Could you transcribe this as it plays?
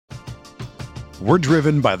We're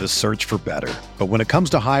driven by the search for better. But when it comes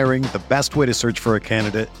to hiring, the best way to search for a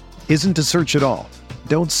candidate isn't to search at all.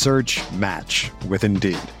 Don't search, match with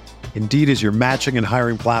Indeed. Indeed is your matching and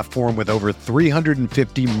hiring platform with over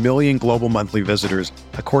 350 million global monthly visitors,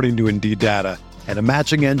 according to Indeed data, and a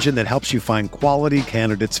matching engine that helps you find quality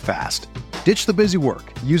candidates fast. Ditch the busy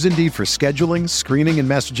work. Use Indeed for scheduling, screening, and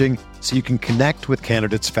messaging so you can connect with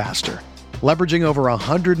candidates faster. Leveraging over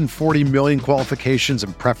 140 million qualifications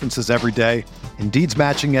and preferences every day, Indeed's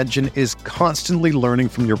matching engine is constantly learning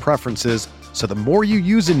from your preferences, so the more you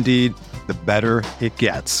use Indeed, the better it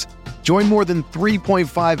gets. Join more than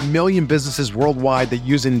 3.5 million businesses worldwide that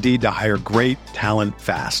use Indeed to hire great talent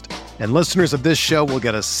fast. And listeners of this show will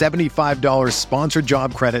get a $75 sponsored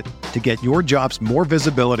job credit to get your jobs more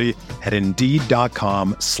visibility at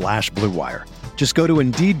Indeed.com/Blue Wire. Just go to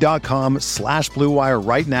Indeed.com/Blue Wire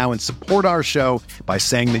right now and support our show by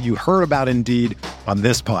saying that you heard about Indeed on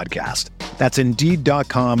this podcast. That's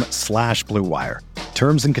Indeed.com/Blue Wire.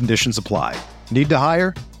 Terms and conditions apply. Need to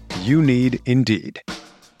hire? You need Indeed.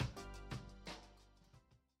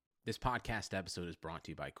 This podcast episode is brought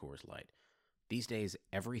to you by Coors Light. These days,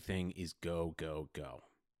 everything is go, go, go.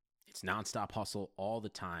 It's nonstop hustle all the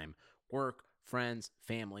time. Work, friends,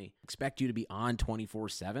 family, expect you to be on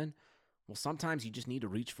 24/7. Well, sometimes you just need to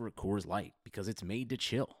reach for a Coors Light because it's made to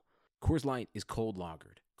chill. Coors Light is cold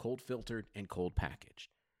lagered, cold filtered, and cold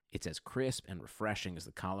packaged. It's as crisp and refreshing as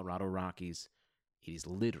the Colorado Rockies. It is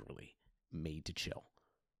literally made to chill.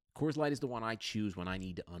 Coors Light is the one I choose when I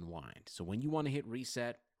need to unwind. So when you want to hit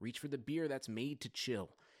reset, reach for the beer that's made to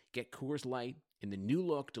chill. Get Coors Light in the new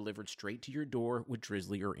look delivered straight to your door with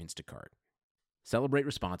Drizzly or Instacart. Celebrate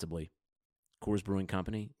responsibly. Coors Brewing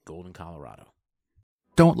Company, Golden, Colorado.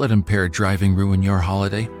 Don't let impaired driving ruin your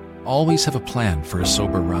holiday. Always have a plan for a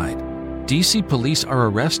sober ride. DC police are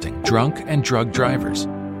arresting drunk and drug drivers.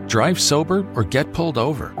 Drive sober or get pulled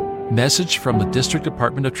over. Message from the District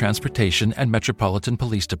Department of Transportation and Metropolitan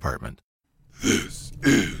Police Department. This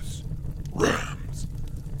is Rams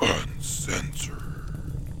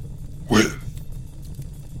Uncensored with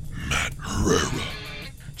Matt Herrera.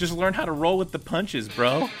 Just learn how to roll with the punches,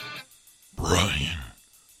 bro. Brian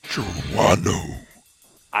Geruano.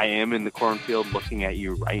 I am in the cornfield looking at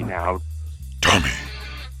you right now. Tommy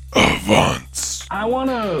Avance. I want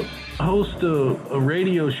to host a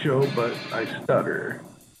radio show, but I stutter.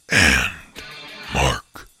 And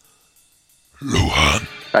Mark Lujan.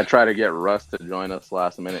 I tried to get Russ to join us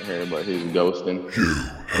last minute here, but he's ghosting. You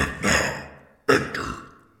have now entered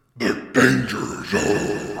the danger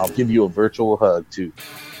zone. I'll give you a virtual hug, too.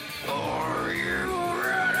 Are you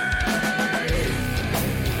ready?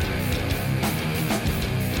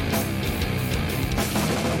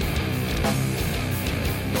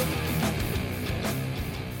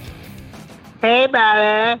 Hey,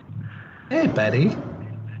 buddy. Hey, buddy.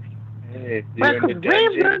 Hey, Welcome to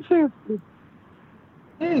Uncensored.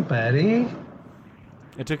 Hey, buddy.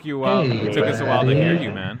 It took you a while. Hey, It took us a while to hear buddy.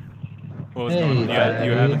 you, man. What was Hey, going on? You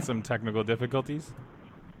buddy. having some technical difficulties?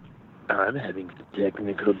 I'm having some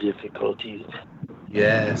technical difficulties.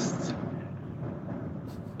 Yes.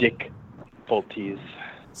 Dick Fulties.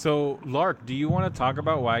 So, Lark, do you want to talk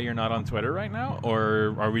about why you're not on Twitter right now,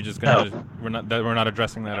 or are we just gonna? No. We're not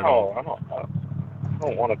addressing that at No, all. I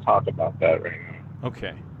don't want to talk about that right now.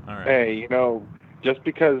 Okay. All right. Hey, just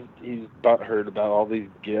because he's butthurt about all these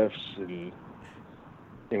gifts and,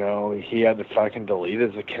 he had to fucking delete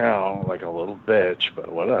his account like a little bitch, but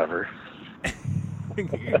whatever.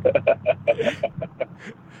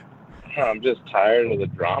 I'm just tired of the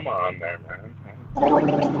drama on there, man.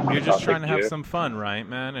 You're just trying to have some fun, right,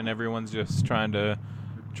 man? And everyone's just trying to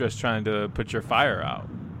put your fire out.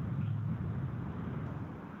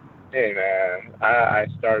 Hey, man, I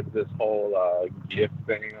started this whole gift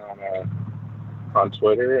thing on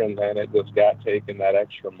Twitter, and then it just got taken that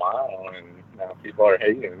extra mile, and now people are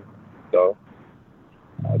hating. So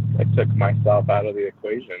I took myself out of the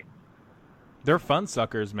equation. They're fun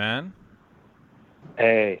suckers, man.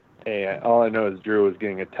 Hey, all I know is Drew was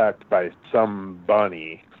getting attacked by some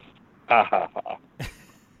bunny. Ha ha ha.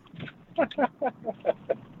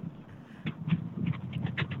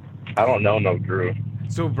 I don't know no Drew.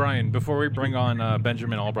 So, Brian, before we bring on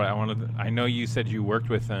Benjamin Allbright, I know you said you worked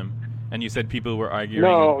with him, and you said people were arguing.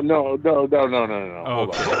 No. Oh,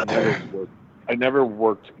 Hold on. I never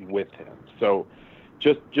worked with him. So,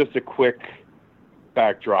 just a quick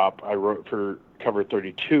backdrop. I wrote for Cover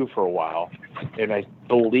 32 for a while, and I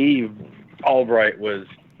believe Allbright was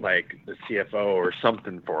like the CFO or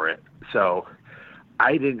something for it. So,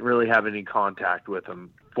 I didn't really have any contact with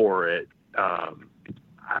him for it.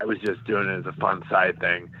 I was just doing it as a fun side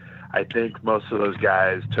thing. I think most of those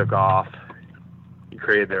guys took off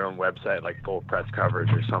created their own website, like full press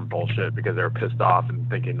coverage or some bullshit, because they were pissed off and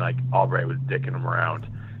thinking like Allbright was dicking them around.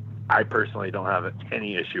 I personally don't have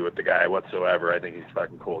any issue with the guy whatsoever. I think he's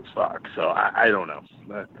fucking cool as fuck. So I don't know.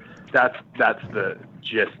 That's the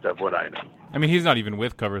gist of what I know. I mean, he's not even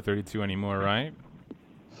with Cover 32 anymore, right?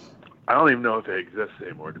 I don't even know if it exists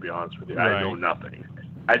anymore, to be honest with you. Right. I know nothing.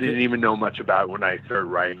 I didn't even know much about it when I started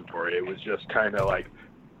writing for it. It was just kind of like,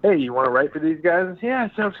 hey, you want to write for these guys? Yeah,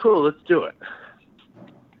 sounds cool. Let's do it.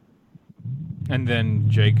 And then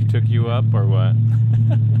Jake took you up, or what?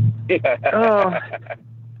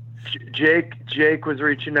 Jake was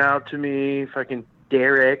reaching out to me. Fucking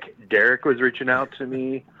Derek was reaching out to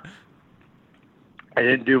me. I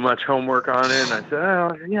didn't do much homework on it, and I said,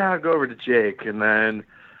 oh, yeah, I'll go over to Jake. And then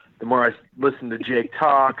the more I listened to Jake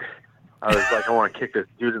talk, I was like, I want to kick this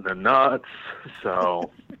dude in the nuts.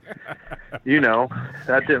 So, that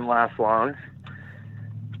didn't last long.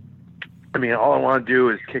 I mean, all I want to do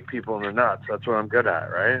is kick people in the nuts. That's what I'm good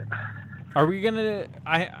at, right? Are we going to...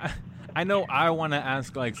 I know I want to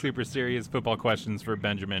ask, like, super serious football questions for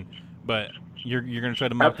Benjamin, but you're going to try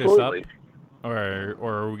to muck this up? Or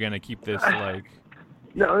are we going to keep this, like...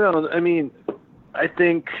 No. I mean, I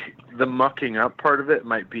think the mucking up part of it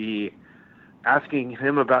might be asking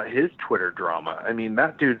him about his Twitter drama. I mean,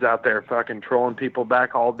 that dude's out there fucking trolling people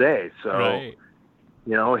back all day. So, right.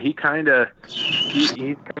 He's kind of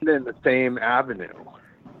in the same avenue.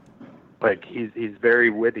 Like, he's very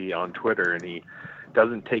witty on Twitter, and he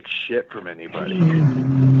doesn't take shit from anybody.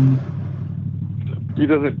 He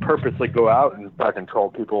doesn't purposely go out and fucking troll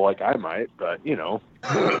people like I might, but,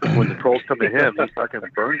 when the trolls come to him, he fucking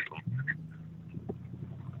burns them.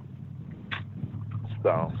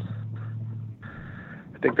 So,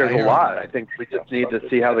 I think there's a lot. I think we just need to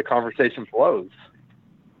see how the conversation flows.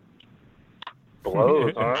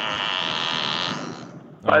 Blows, huh?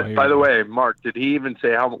 By the way, Mark, did he even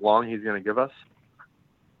say how long he's going to give us?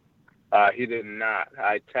 He did not.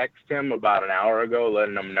 I texted him about an hour ago,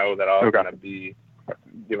 letting him know that I was going to be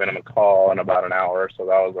giving him a call in about an hour. So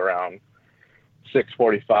that was around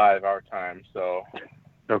 6:45 our time. So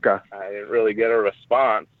I didn't really get a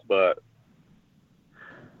response, but.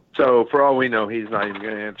 So for all we know, he's not even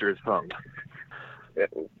going to answer his phone. That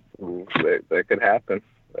could happen.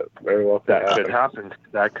 That very well could happen.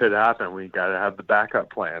 That could happen. We got to have the backup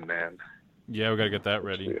plan, man. Yeah, we got to get that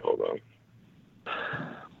ready. Hold on.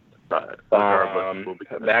 But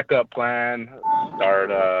backup plan. Start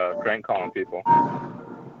crank calling people.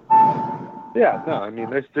 Yeah, no, I mean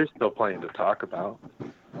there's still plenty to talk about.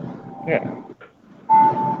 Yeah.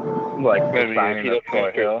 Like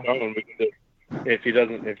if he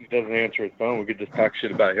doesn't answer his phone, we could just talk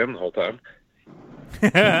shit about him the whole time.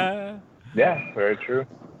 Yeah, very true.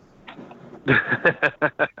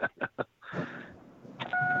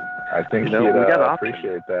 I think we gotta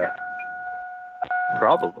appreciate that.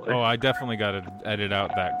 Probably. Oh, I definitely got to edit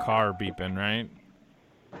out that car beeping, right?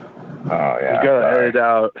 Oh, yeah. You gotta edit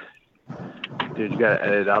out. Dude, you gotta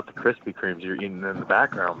edit out the Krispy Kremes you're eating in the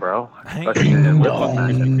background, bro.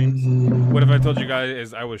 What if I told you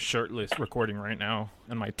guys I was shirtless recording right now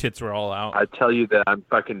and my tits were all out? I tell you that I'm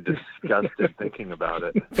fucking disgusted thinking about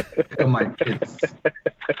it. Oh, my tits.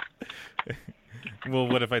 Well,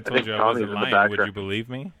 what if I told you I wasn't lying? Would you believe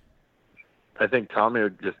me? I think Tommy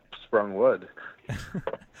would just sprung wood.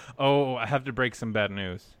 Oh, I have to break some bad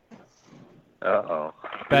news. Uh-oh.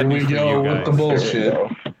 Bad news for you guys. With the bullshit.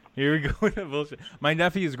 Here we go with the bullshit. My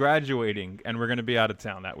nephew's graduating, and we're going to be out of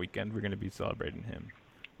town that weekend. We're going to be celebrating him.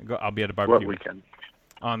 I'll be at a barbecue. What weekend?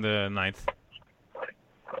 On the 9th.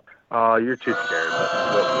 Oh, you're too scared. That's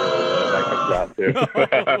what that comes down to.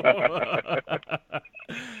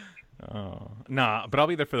 Oh, nah, but I'll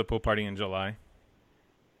be there for the pool party in July.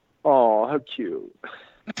 Oh, how cute.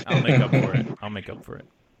 I'll make up for it.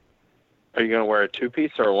 Are you going to wear a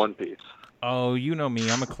two-piece or a one-piece? Oh, you know me.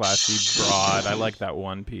 I'm a classy broad. I like that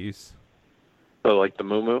one piece. So, like the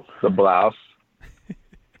muumuu? The blouse?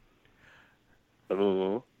 The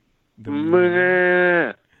muumuu?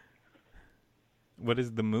 What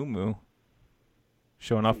is the muumuu?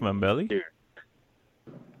 Showing off my belly? Dude.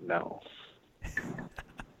 No.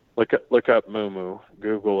 Look up muumuu.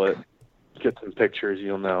 Google it. Get some pictures.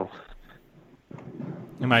 You'll know.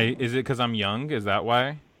 Is it because I'm young? Is that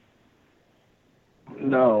why?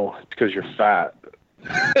 No, it's because you're fat.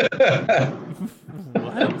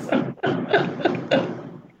 What?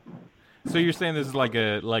 So you're saying this is like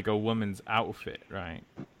a woman's outfit, right?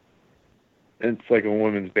 It's like a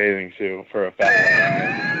woman's bathing suit for a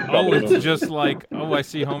fat woman. Oh, it's just like, I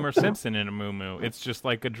see Homer Simpson in a muumuu. It's just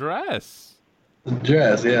like a dress. A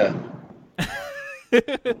dress, yeah.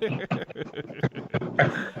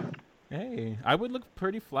 Hey, I would look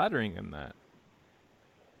pretty flattering in that.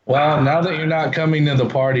 Well, now that you're not coming to the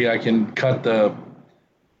party, I can cut the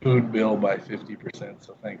food bill by 50%.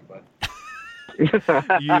 So thanks, bud.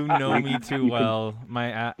 You know me too well.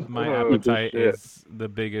 My appetite is the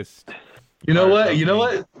biggest. You know what? You know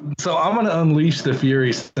what? So I'm gonna unleash the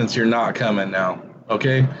fury since you're not coming now.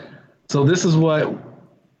 Okay. So this is what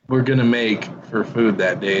we're gonna make for food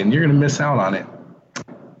that day, and you're gonna miss out on it.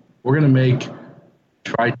 We're gonna make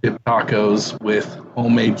tri-tip tacos with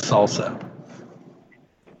homemade salsa.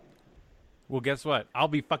 Well, guess what? I'll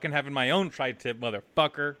be fucking having my own tri-tip,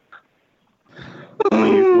 motherfucker.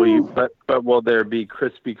 But will there be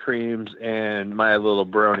Krispy Kremes and My Little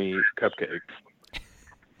Brony cupcakes?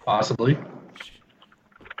 Possibly.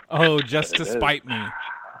 Oh, just to spite me.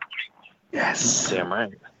 Yes. Damn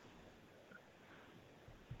right.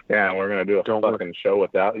 Yeah, we're gonna do a fucking show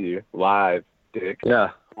without you, live, dick. Yeah,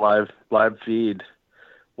 live feed.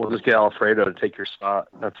 We'll just get Alfredo to take your spot.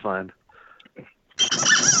 That's fine.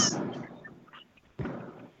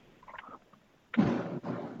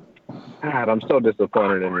 God, I'm so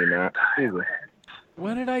disappointed in you, Matt. Jesus.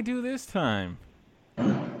 What did I do this time?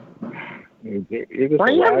 You're just a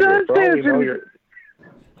liar.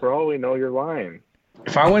 For all we know, you're lying.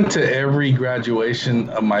 If I went to every graduation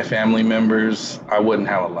of my family members, I wouldn't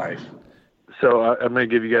have a life. So I'm going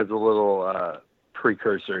to give you guys a little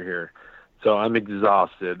precursor here. So I'm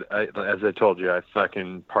exhausted. As I told you, I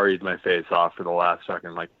fucking partied my face off for the last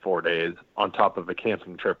fucking 4 days on top of a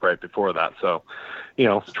camping trip right before that. So,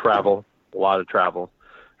 travel, a lot of travel.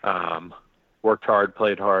 Worked hard,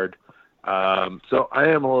 played hard. So I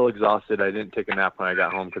am a little exhausted. I didn't take a nap when I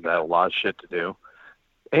got home because I had a lot of shit to do.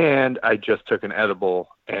 And I just took an edible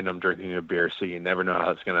and I'm drinking a beer, so you never know how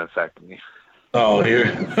it's going to affect me. Oh, here.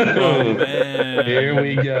 Oh, man. Here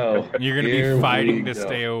we go. You're going to be fighting to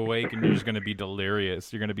stay awake, and you're just going to be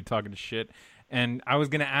delirious. You're going to be talking shit. And I was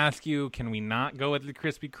going to ask you, can we not go with the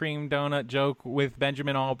Krispy Kreme donut joke with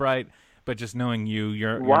Benjamin Allbright? But just knowing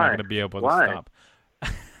you're not going to be able to stop.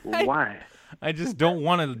 Why? I just don't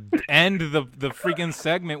want to end the freaking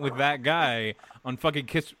segment with that guy on fucking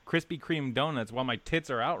Krispy Kreme donuts while my tits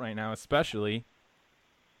are out right now, especially.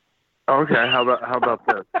 Okay, how about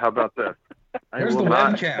this? There's the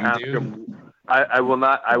webcam, dude. I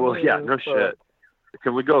will. Yeah, no shit.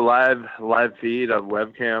 Can we go live feed of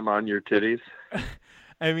webcam on your titties?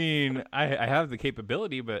 I mean, I have the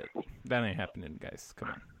capability, but that ain't happening, guys. Come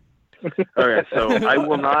on. Okay, so I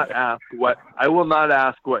will not ask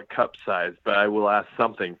what cup size, but I will ask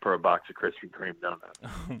something for a box of Krispy Kreme donuts.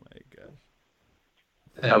 Oh my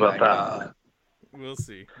gosh. How about that? We'll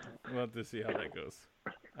see. We'll have to see how that goes.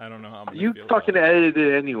 I don't know how I'm gonna You feel fucking about it.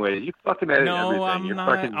 edited it anyway. You fucking edited everything. No, I'm You're not.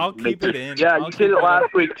 fucking I'll keep it in. Yeah, I'll you keep did it it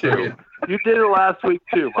last week too. You did it last week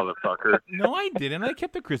too, motherfucker. No, I didn't. I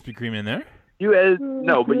kept the Krispy Kreme in there. You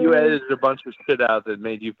edited a bunch of shit out that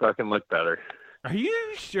made you fucking look better. Are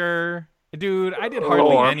you sure? Dude, I did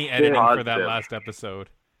hardly any editing for that last episode.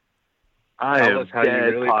 I am how you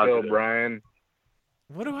dead really positive. feel, Brian.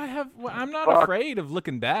 What do I have? Well, I'm not afraid of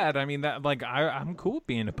looking bad. I mean, I'm cool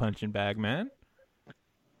being a punching bag, man.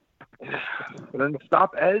 Then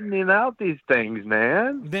stop editing out these things,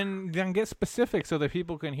 man. Then get specific so that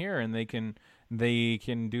people can hear and they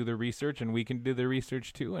can do the research and we can do the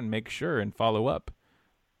research too and make sure and follow up.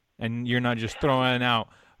 And you're not just throwing out.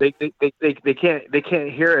 They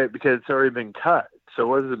can't hear it because it's already been cut. So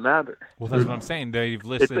what does it matter? Well, that's what I'm saying. They've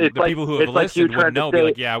listened. It's the like, people who have listened would know. Be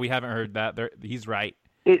like, yeah, we haven't heard that. He's right.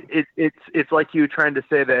 It's like you trying to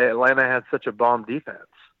say that Atlanta has such a bomb defense.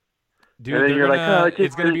 Dude, and then you're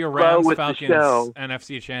it's going to be a Rams-Falcons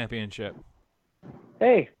NFC Championship.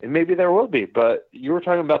 Hey, and maybe there will be, but you were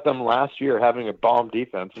talking about them last year having a bomb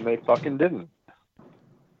defense, and they fucking didn't.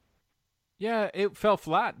 Yeah, it fell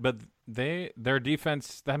flat, but their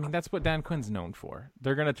defense, I mean, that's what Dan Quinn's known for.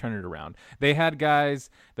 They're going to turn it around. They had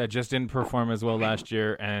guys that just didn't perform as well last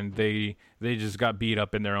year, and they just got beat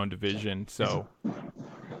up in their own division, so...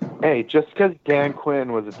 Hey, just because Dan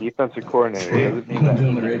Quinn was a defensive coordinator doesn't mean that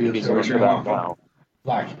doing the radio show right now.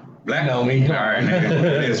 Black homie. All right.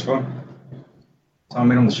 It is, bro. That's all I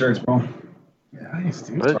made on the shirts, bro. Yeah, nice,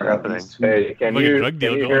 dude. What is happening? Hey, can Look at you drug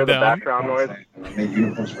deal going hear the down. background noise?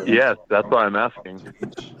 Yes, that's what I'm asking.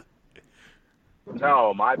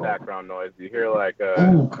 No, my background noise. You hear like air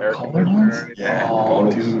color conditioner ones? or anything? Yeah.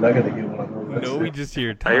 Oh, dude, I gotta get one of those. No, we just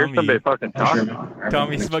hear I hear Tommy. somebody fucking talking.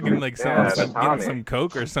 Tommy's fucking like Yeah, getting Tommy. some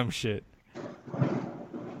Coke or some shit.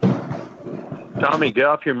 Tommy, get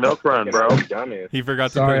off your milk run, bro. Dummies. He forgot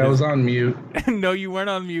to Sorry, put I was on mute. No, you weren't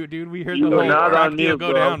on mute, dude. We heard the You were whole not crack on deal mute,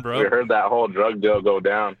 go bro. down, bro. We heard that whole drug deal go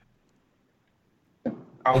down.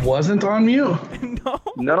 I wasn't on mute.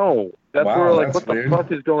 No. That's Wow, where that's what the weird.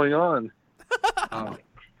 fuck is going on?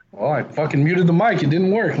 Well, I fucking muted the mic. It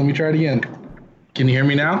didn't work. Let me try it again. Can you hear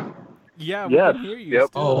me now? Yeah, we Yes. can hear you Yep.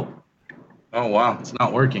 still. Oh wow, it's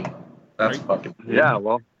not working. That's fucking weird. Yeah,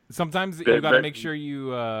 well. Sometimes you got to make sure you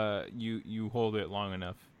hold it long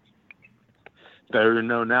enough. Better to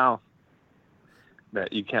know now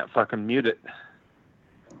that you can't fucking mute it.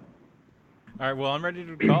 All right, well, I'm ready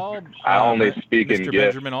to call. I only speak in Mr.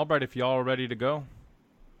 gifs. Benjamin Allbright, if y'all are ready to go.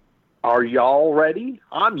 Are y'all ready?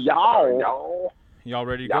 I'm y'all. Y'all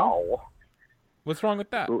ready to go? What's wrong with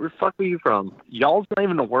that? Where the fuck are you from? Y'all's not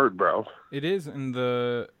even a word, bro. It is in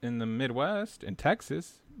the Midwest, in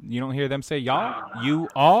Texas. You don't hear them say y'all? You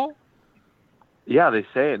all? Yeah, they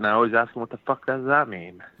say it, and I always ask them what the fuck does that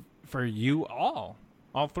mean? For you all.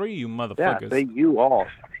 All three of you Yeah, motherfuckers. say you all.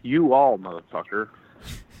 You all, motherfucker.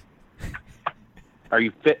 Are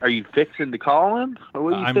you fixing to call him? Or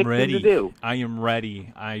what are you I'm fixing ready. to do? I am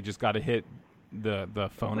ready. I just got to hit the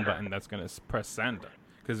phone button that's going to press send.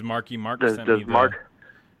 Because Marky Mark sent me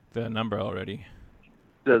the number already.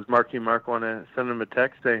 Does Marky Mark want to send him a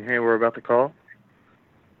text saying, hey, we're about to call?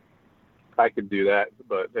 I could do that,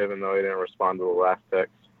 but even though he didn't respond to the last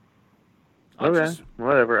text. Okay,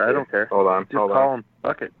 whatever. I don't care. Hold on. Just call him.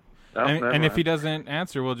 Fuck it. Oh, And if he doesn't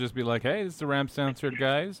answer, we'll just be like, hey, this is the Uncensored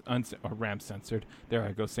guys. Or Uncensored. There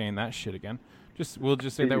I go saying that shit again. We'll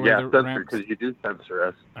just say that we're the censored because you do censor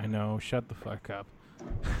us. I know. Shut the fuck up.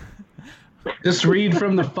 Just read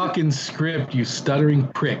from the fucking script, you stuttering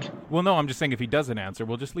prick. Well, no, I'm just saying if he doesn't answer,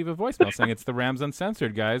 we'll just leave a voicemail saying it's the Rams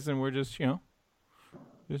Uncensored guys, and we're just,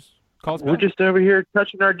 just call us back. We're just over here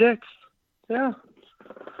touching our dicks. Yeah.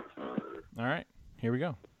 All right. Here we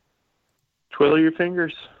go. Twiddle your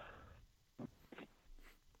fingers.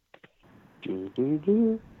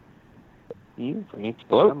 Hello?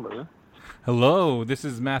 Hello, this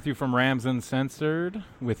is Matthew from Rams Uncensored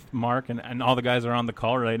with Mark, and all the guys are on the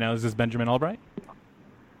call right now. Is this Benjamin Allbright?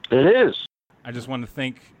 It is. I just want to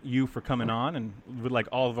thank you for coming on, and would like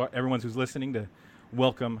everyone who's listening to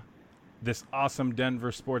welcome this awesome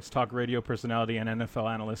Denver sports talk radio personality and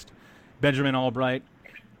NFL analyst, Benjamin Allbright.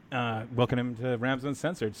 Welcome him to Rams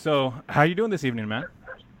Uncensored. So, how are you doing this evening, man?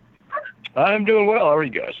 I'm doing well. How are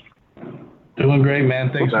you guys? Doing great,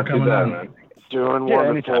 man. Thanks for coming on. Man. Doing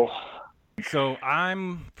wonderful. So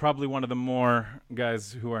I'm probably one of the more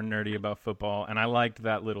guys who are nerdy about football, and I liked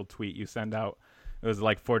that little tweet you sent out. It was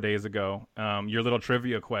like 4 days ago. Your little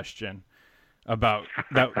trivia question about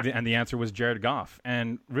that, and the answer was Jared Goff.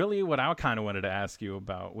 And really what I kind of wanted to ask you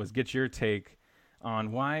about was get your take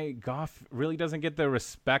on why Goff really doesn't get the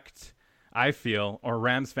respect I feel, or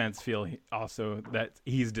Rams fans feel also, that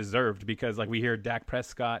he's deserved, because like we hear Dak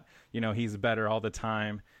Prescott, he's better all the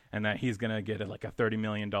time, and that he's going to get like a $30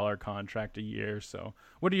 million contract a year. So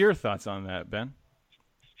what are your thoughts on that, Ben?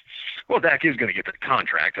 Well, Dak is going to get the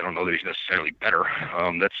contract. I don't know that he's necessarily better.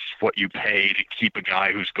 That's what you pay to keep a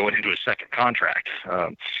guy who's going into a second contract.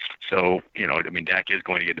 Dak is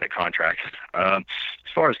going to get that contract. As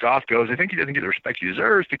far as Goff goes, I think he doesn't get the respect he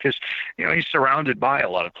deserves because, he's surrounded by a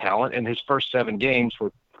lot of talent, and his first 7 games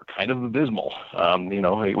were kind of abysmal.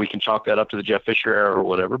 We can chalk that up to the Jeff Fisher era or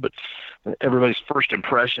whatever, but everybody's first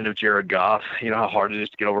impression of Jared Goff, how hard it is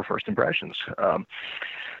to get over first impressions.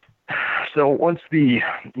 So once the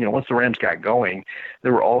Rams got going,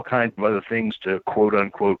 there were all kinds of other things to quote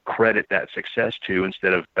unquote credit that success to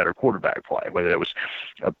instead of better quarterback play, whether it was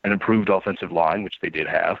an improved offensive line, which they did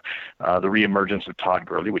have, the reemergence of Todd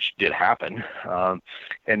Gurley, which did happen,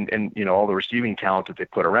 and all the receiving talent that they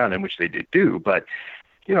put around him, which they did do. But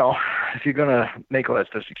if you're going to make all that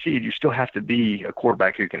stuff succeed, you still have to be a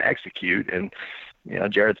quarterback who can execute. And,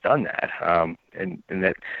 Jared's done that. And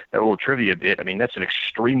that little trivia bit, that's an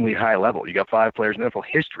extremely high level. You got 5 players in NFL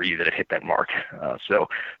history that have hit that mark. So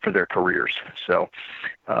for their careers. So,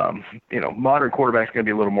 modern quarterbacks are going to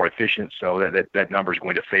be a little more efficient. So that number is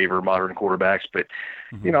going to favor modern quarterbacks. But,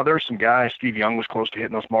 there are some guys. Steve Young was close to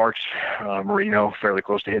hitting those marks. Marino, fairly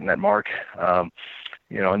close to hitting that mark. And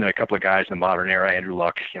then a couple of guys in the modern era, Andrew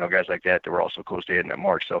Luck, guys like that were also close to hitting that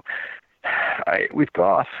mark. So with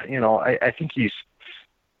Goff, I think he's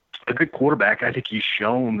a good quarterback. I think he's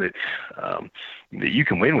shown that you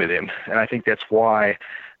can win with him. And I think that's why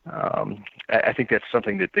I think that's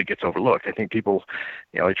something that gets overlooked. I think people,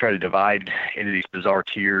 they try to divide into these bizarre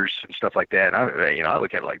tiers and stuff like that. And I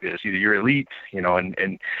look at it like this: either you're elite,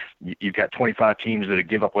 and you've got 25 teams that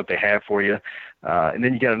give up what they have for you, and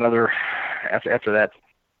then you got another after that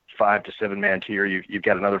 5 to 7 man tier. You've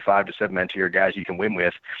got another 5 to 7 man tier guys you can win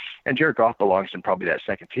with, and Jared Goff belongs in probably that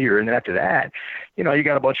second tier. And then after that, you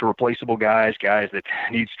got a bunch of replaceable guys that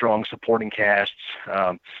need strong supporting casts.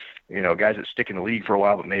 Guys that stick in the league for a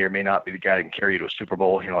while but may or may not be the guy that can carry you to a Super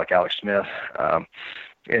Bowl, like Alex Smith.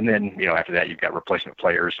 And then, after that, you've got replacement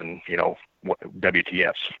players and,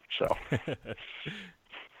 WTFs. So.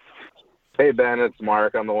 Hey, Ben, it's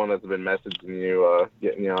Mark. I'm the one that's been messaging you,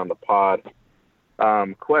 getting you on the pod.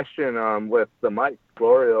 Question with the Mike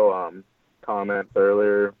Florio comments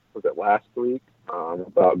earlier, was it last week,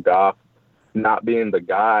 about Goff not being the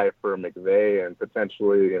guy for McVay and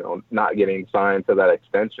potentially, not getting signed to that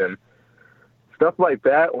extension. Stuff like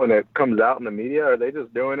that, when it comes out in the media, are they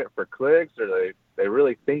just doing it for clicks, or they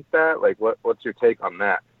really think that? Like, what's your take on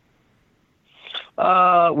that?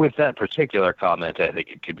 With that particular comment, I think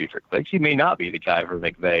it could be for clicks. He may not be the guy for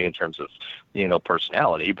McVay in terms of,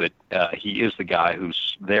 personality, but he is the guy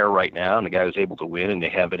who's there right now and the guy who's able to win, and they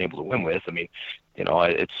have been able to win with. I mean,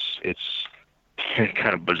 it's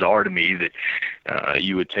kind of bizarre to me that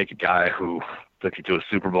you would take a guy who took you to a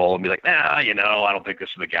Super Bowl and be like, I don't think this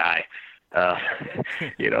is the guy. That's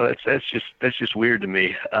just weird to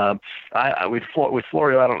me. With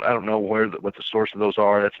Florio, I don't know what the source of those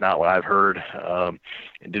are. That's not what I've heard.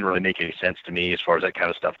 It didn't really make any sense to me as far as that kind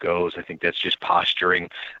of stuff goes. I think that's just posturing,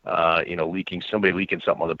 leaking something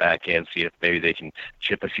on the back end, see if maybe they can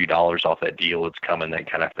chip a few dollars off that deal that's coming, that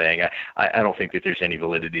kind of thing. I don't think that there's any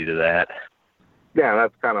validity to that. Yeah,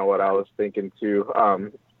 that's kind of what I was thinking too.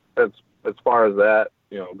 As far as that,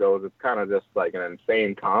 goes, it's kind of just like an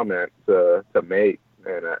insane comment to make,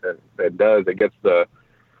 and it gets the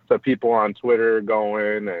people on Twitter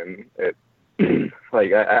going, and it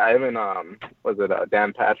like I even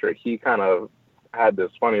Dan Patrick, he kind of had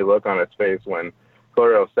this funny look on his face when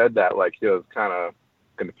Florio said that, like he was kind of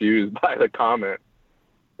confused by the comment.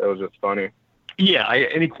 It was just funny. Yeah,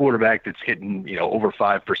 any quarterback that's hitting, over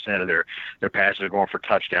 5% of their passes are going for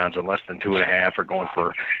touchdowns and less than 2.5 are going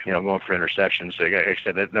for interceptions. Like I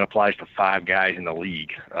said, that applies to 5 guys in the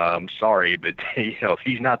league. Sorry, but if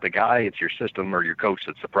he's not the guy, it's your system or your coach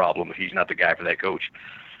that's the problem. If he's not the guy for that coach.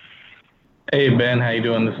 Hey Ben, how you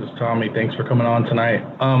doing? This is Tommy. Thanks for coming on tonight.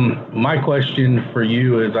 My question for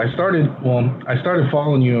you is, I started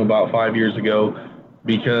following you about 5 years ago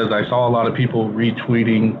because I saw a lot of people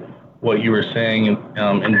retweeting what you were saying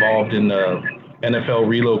involved in the NFL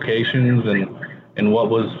relocations and what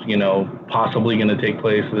was, possibly going to take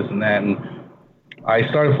place, this and that. And I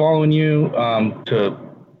started following you to,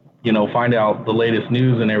 find out the latest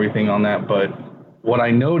news and everything on that. But what I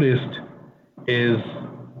noticed is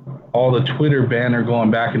all the Twitter banner going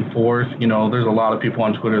back and forth. There's a lot of people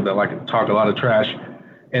on Twitter that like to talk a lot of trash,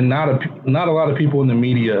 and not a lot of people in the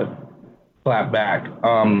media clap back.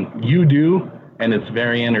 You do. And it's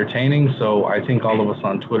very entertaining, so I think all of us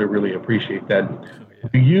on Twitter really appreciate that.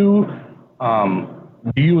 Do you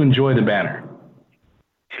enjoy the banner?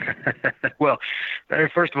 Well,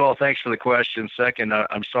 first of all, thanks for the question. Second,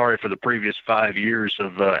 I'm sorry for the previous 5 years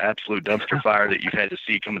of absolute dumpster fire that you've had to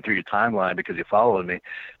see coming through your timeline because you followed me.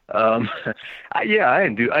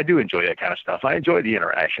 I do enjoy that kind of stuff. I enjoy the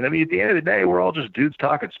interaction. I mean, at the end of the day, we're all just dudes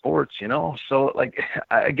talking sports, So, like,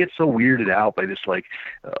 I get so weirded out by this, like,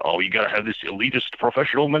 you got to have this elitist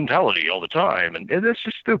professional mentality all the time, and that's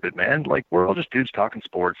just stupid, man. Like, we're all just dudes talking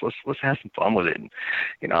sports. Let's have some fun with it. And,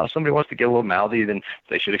 if somebody wants to get a little mouthy, then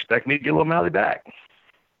they should expect me to get a little mouthy back.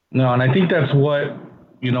 No, and I think that's what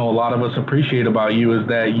a lot of us appreciate about you is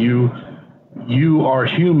that you are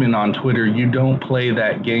human on Twitter. You don't play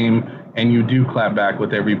that game, and you do clap back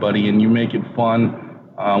with everybody, and you make it fun.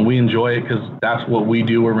 We enjoy it because that's what we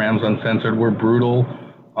do. We're Rams Uncensored. We're brutal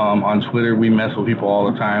on Twitter. We mess with people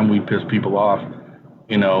all the time. We piss people off.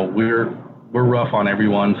 We're rough on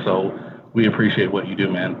everyone, so we appreciate what you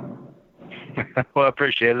do, man. Well, I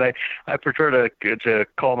appreciate it. I prefer to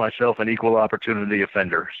call myself an equal opportunity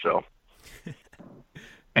offender. So.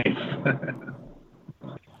 Thanks.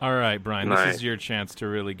 All right, Brian, this is your chance to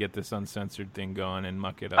really get this uncensored thing going and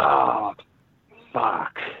muck it up. Oh,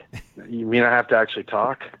 fuck. You mean I have to actually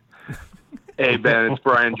talk? Hey, Ben, it's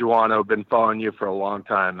Brian Giuano. Been following you for a long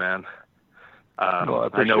time, man. I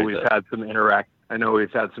know we've had some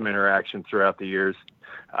interaction throughout the years.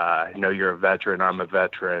 I know you're a veteran. I'm a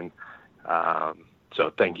veteran.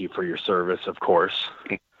 So thank you for your service, of course.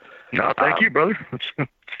 No, thank you, brother.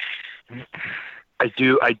 I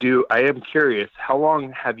am curious, how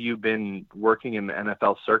long have you been working in the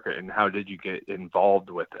NFL circuit, and how did you get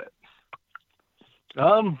involved with it?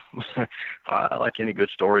 Um, like any good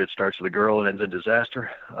story, it starts with a girl and ends in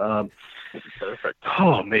disaster. Perfect.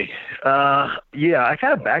 Oh me. Yeah, I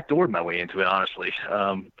kind of backdoored my way into it, honestly.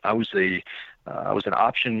 I was an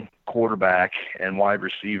option quarterback and wide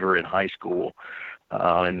receiver in high school.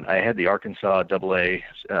 And I had the Arkansas AA,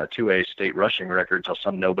 2A state rushing record until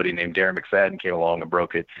some nobody named Darren McFadden came along and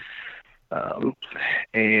broke it. So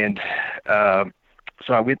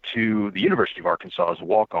I went to the University of Arkansas as a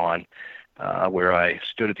walk-on, where I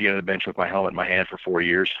stood at the end of the bench with my helmet in my hand for 4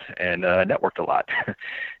 years and networked a lot.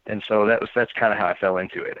 And so that's kind of how I fell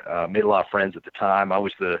into it. Made a lot of friends at the time. I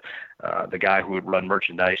was the guy who would run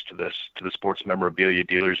merchandise to the sports memorabilia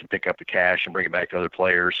dealers and pick up the cash and bring it back to other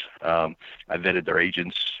players. I vetted their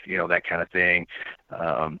agents, that kind of thing.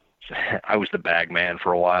 I was the bag man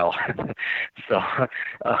for a while. So,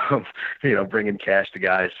 bringing cash to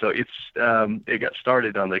guys. So it got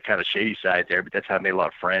started on the kind of shady side there, but that's how I made a lot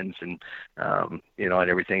of friends and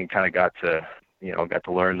everything, kind of got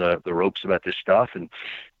to learn the ropes about this stuff. And,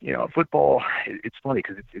 football, it's funny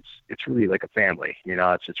because it's really like a family,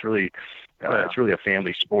 it's really a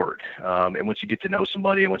family sport. And once you get to know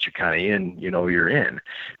somebody and once you're kind of in, you're in.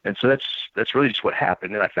 And so that's really just what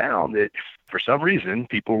happened. And I found that for some reason,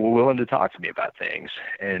 people were willing to talk to me about things.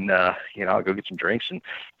 And, I'll go get some drinks and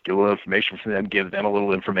get a little information from them, give them a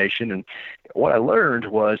little information. And what I learned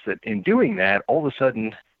was that in doing that, all of a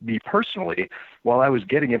sudden, me personally, while I was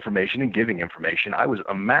getting information and giving information, I was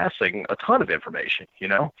amassing a ton of information,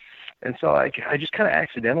 And so I just kind of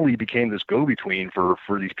accidentally became this go-between for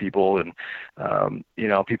these people. And,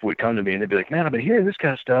 people would come to me and they'd be like, man, I've been hearing this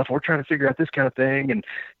kind of stuff. We're trying to figure out this kind of thing. And,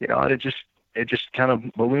 and it just kind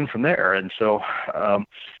of ballooned from there. And so,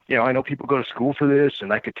 I know people go to school for this,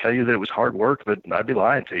 and I could tell you that it was hard work, but I'd be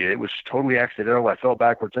lying to you. It was totally accidental. I fell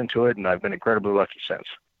backwards into it, and I've been incredibly lucky since.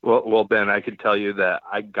 Well, Ben, I can tell you that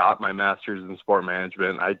I got my master's in sport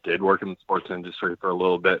management. I did work in the sports industry for a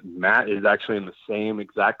little bit. Matt is actually in the same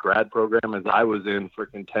exact grad program as I was in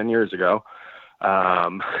freaking 10 years ago.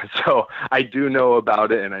 So I do know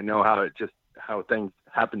about it, and I know how things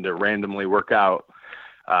happen to randomly work out.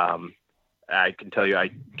 I can tell you I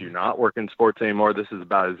do not work in sports anymore. This is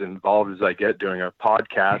about as involved as I get doing a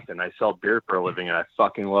podcast, and I sell beer for a living, and I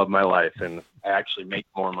fucking love my life, and I actually make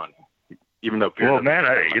more money. Even though beer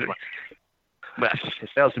it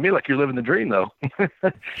sounds to me like you're living the dream, though.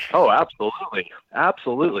 Oh, absolutely. I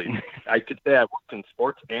could say I worked in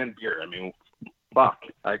sports and beer. I mean, fuck,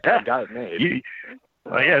 I got it made.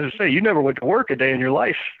 As I say, you never went to work a day in your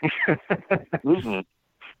life. Mm-hmm.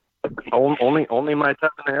 Only my time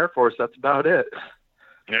in the Air Force. That's about it.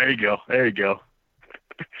 There you go.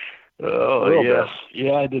 Oh yes,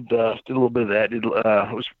 yeah. I did a little bit of that.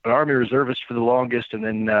 I was an Army reservist for the longest, and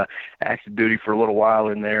then active duty for a little while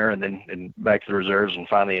in there, and then back to the reserves, and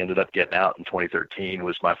finally ended up getting out in 2013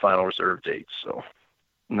 was my final reserve date. So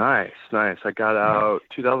nice. I got out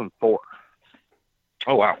 2004.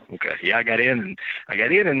 Oh wow. Okay. Yeah, I got in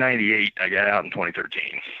in 98. I got out in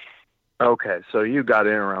 2013. Okay, so you got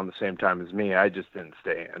in around the same time as me. I just didn't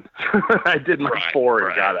stay in. I did my 4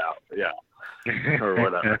 and got out. Yeah. Or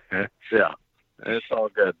whatever. Yeah. It's all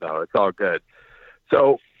good, though. It's all good.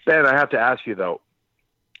 So, Ben, I have to ask you, though,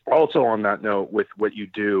 also on that note, with what you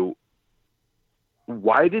do,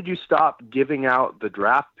 why did you stop giving out the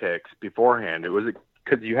draft picks beforehand? Was it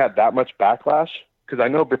because you had that much backlash? Because I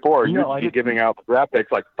know before you'd be giving out the draft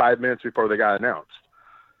picks like 5 minutes before they got announced.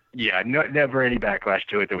 Yeah, never any backlash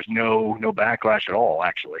to it. There was no backlash at all,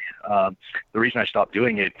 actually. The reason I stopped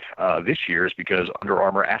doing it this year is because Under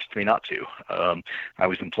Armour asked me not to. I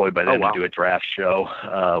was employed by them to do a draft show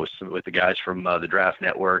with the guys from the Draft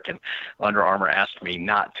Network, and Under Armour asked me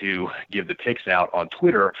not to give the picks out on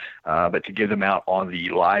Twitter, but to give them out on the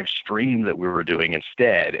live stream that we were doing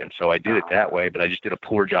instead. And so I did it that way, but I just did a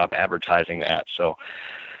poor job advertising that. So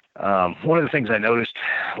one of the things I noticed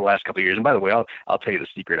the last couple of years, and by the way, I'll tell you the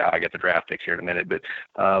secret how I get the draft picks here in a minute, but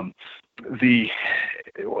one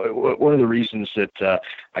of the reasons that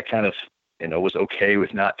I kind of was okay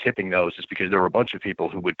with not tipping those is because there were a bunch of people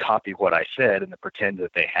who would copy what I said and then pretend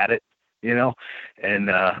that they had it,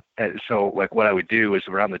 and so like what I would do is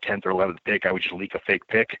around the 10th or 11th pick, I would just leak a fake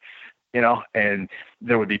pick. And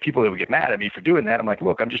there would be people that would get mad at me for doing that. I'm like,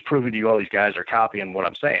 look, I'm just proving to you all these guys are copying what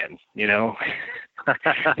I'm saying,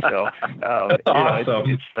 So, awesome.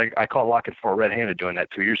 It's like I caught Lockett for red-handed doing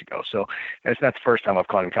that 2 years ago. So it's not the first time I've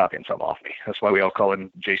caught him copying something off me. That's why we all call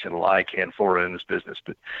him Jason Lie Can Forward in this business.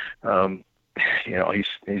 But,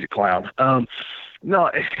 he's a clown. So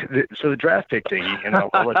the draft pick thingy, and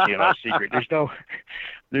I'll let you know a secret.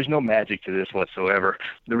 There's no magic to this whatsoever.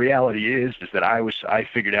 The reality is that I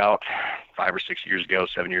figured out 5 or 6 years ago,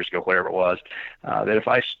 7 years ago, whatever it was, that if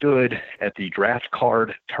I stood at the draft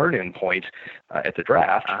card turn-in point at the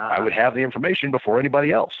draft, I would have the information before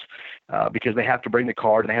anybody else. Because they have to bring the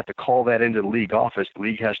card and they have to call that into the league office. The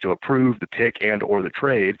league has to approve the pick and or the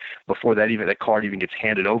trade before that card even gets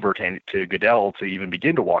handed over to Goodell to even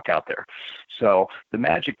begin to walk out there. So the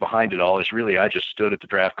magic behind it all is really I just stood at the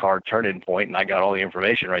draft card turn-in point and I got all the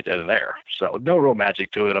information right then and there. So no real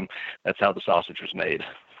magic to it. That's how the sausage was made.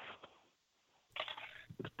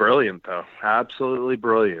 It's brilliant, though. Absolutely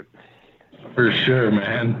brilliant. For sure,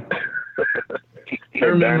 man. I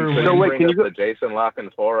remember so wait, can you go to Jason La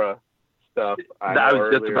Canfora stuff? I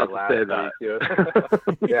was just about to say that.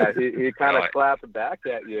 Yeah, he kind of clapped back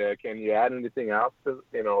at you. Can you add anything else to,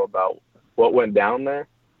 about what went down there?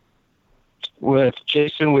 With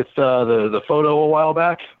Jason with the photo a while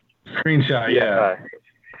back? Screenshot, yeah.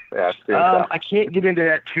 I can't get into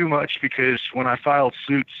that too much because when I filed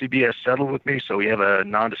suit, CBS settled with me, so we have a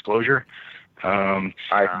non-disclosure.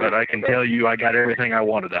 But I can tell you I got everything I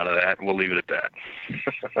wanted out of that, and we'll leave it at that.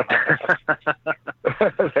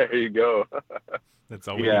 There you go. That's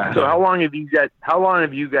all. Yeah. So how long have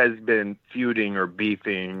you guys been feuding or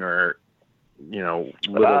beefing or little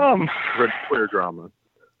Twitter drama?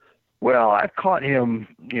 Well, I've caught him,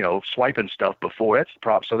 swiping stuff before. That's the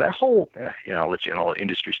problem. So that whole, I'll let you know all the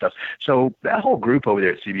industry stuff. So that whole group over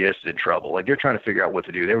there at CBS is in trouble. Like they're trying to figure out what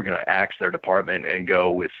to do. They were going to axe their department and go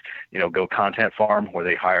with, go content farm where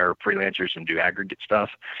they hire freelancers and do aggregate stuff.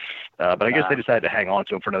 But I guess they decided to hang on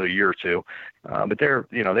to them for another year or two. But they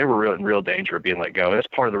were in real danger of being let go. That's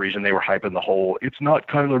part of the reason they were hyping the whole, it's not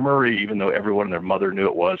Kyler Murray, even though everyone and their mother knew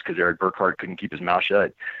it was because Eric Burkhart couldn't keep his mouth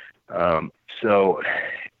shut. So,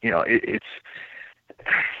 it's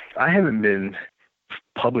I haven't been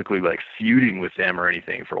publicly like feuding with them or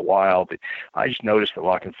anything for a while, but I just noticed that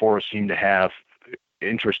Lock and Forest seemed to have,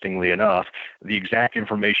 interestingly enough, the exact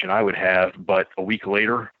information I would have, but a week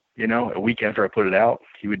later, a week after I put it out,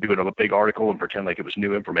 he would do it on a big article and pretend like it was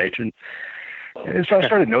new information. And so I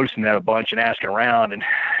started noticing that a bunch and asking around, and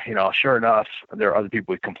sure enough, there are other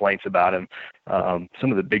people with complaints about him. Some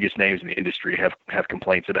of the biggest names in the industry have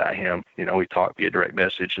complaints about him. We talked via direct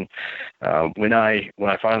message, and when I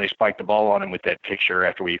finally spiked the ball on him with that picture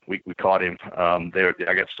after we caught him,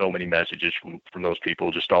 I got so many messages from those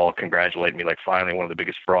people just all congratulating me, like finally one of the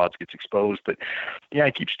biggest frauds gets exposed. But yeah,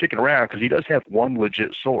 I keep sticking around because he does have one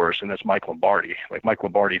legit source, and that's Mike Lombardi. Like Mike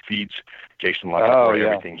Lombardi feeds Jason Locke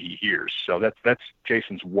everything he hears, so that's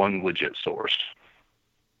Jason's one legit source.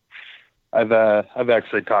 I've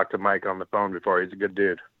actually talked to Mike on the phone before. He's a good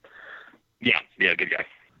dude. Yeah, good guy.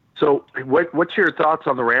 So what's your thoughts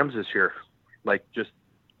on the Rams this year? Like, just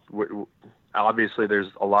obviously there's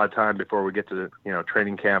a lot of time before we get to the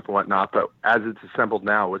training camp and whatnot, but as it's assembled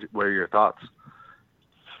now, what are your thoughts?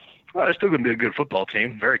 Well, it's still going to be a good football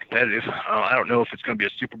team, very competitive. I don't know if it's going to be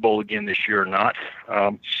a Super Bowl again this year or not.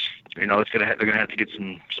 They're going to have to get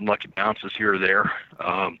some lucky bounces here or there.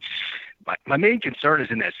 My main concern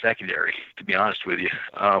is in that secondary, to be honest with you.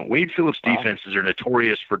 Wade Phillips' defenses are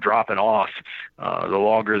notorious for dropping off the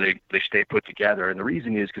longer they stay put together. And the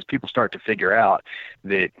reason is because people start to figure out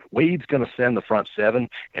that Wade's going to send the front seven,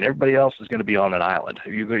 and everybody else is going to be on an island.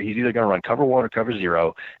 He's either going to run cover one or cover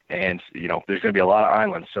zero, and there's going to be a lot of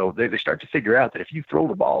islands. So they start to figure out that if you throw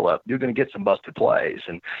the ball up, you're going to get some busted plays.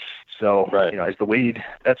 And so, as the Wade,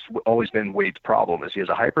 that's always been Wade's problem, is he has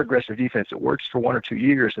a hyper-aggressive defense that works for 1 or 2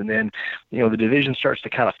 years, and then the division starts to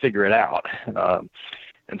kind of figure it out.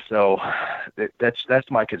 And so that's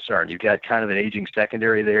my concern. You've got kind of an aging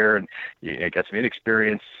secondary there, and you got some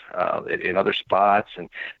inexperience in other spots. And,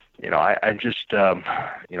 I'm just, a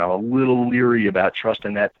little leery about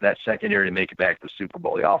trusting that secondary to make it back to the Super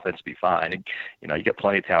Bowl. The offense will be fine. And, you get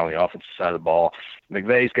plenty of talent on the offensive side of the ball.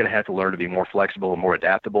 McVay's going to have to learn to be more flexible and more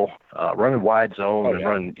adaptable. Running wide zone and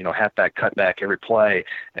running, halfback, cutback every play,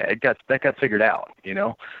 that got figured out.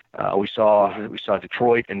 We saw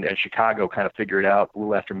Detroit and Chicago kind of figure it out a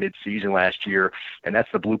little after midseason last year, and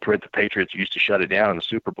that's the blueprint the Patriots used to shut it down in the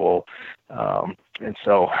Super Bowl. And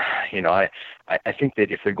so, I think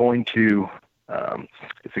that if they're going to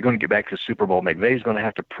get back to the Super Bowl, McVay's going to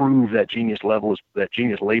have to prove that genius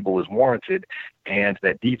label is warranted, and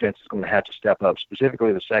that defense is going to have to step up,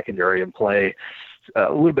 specifically the secondary, and play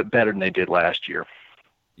a little bit better than they did last year.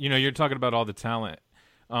 You're talking about all the talent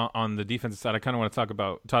on the defensive side. I kind of want to talk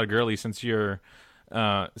about Todd Gurley, since you're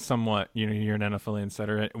somewhat, you're an NFL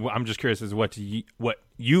insider. I'm just curious as what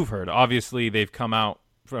you've heard. Obviously, they've come out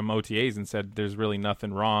from OTAs and said there's really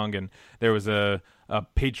nothing wrong. And there was a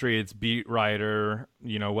Patriots beat writer,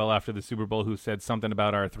 well after the Super Bowl, who said something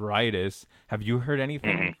about arthritis. Have you heard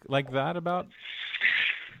anything like that about?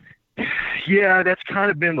 Yeah, that's kind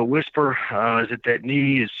of been the whisper. Is that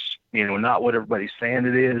knee is, not what everybody's saying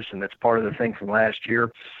it is, and that's part of the thing from last year.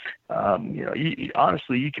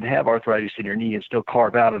 Honestly, you can have arthritis in your knee and still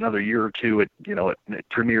carve out another year or two at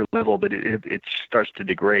premier level, but it starts to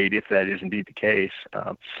degrade if that is indeed the case.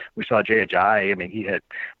 We saw Jay Ajayi. I mean, he had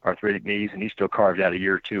arthritic knees, and he still carved out a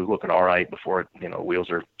year or two, looking all right before wheels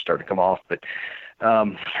are starting to come off. But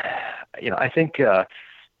I think.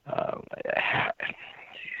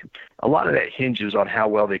 A lot of that hinges on how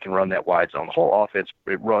well they can run that wide zone. The whole offense,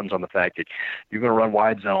 it runs on the fact that you're going to run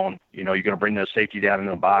wide zone. You're going to bring those safety down in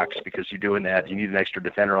the box because you're doing that. You need an extra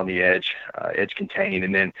defender on the edge, edge contain,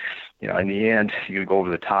 and then, in the end, you go over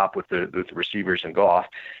the top with the receivers and go off.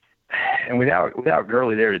 And without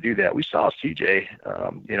Gurley there to do that, we saw CJ,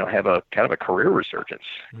 have a kind of a career resurgence,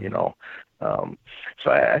 So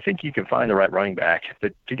I think you can find the right running back.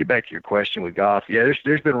 But to get back to your question with Goff, yeah,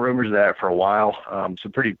 there's been rumors of that for a while.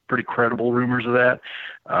 Some pretty credible rumors of that.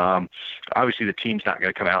 Obviously, the team's not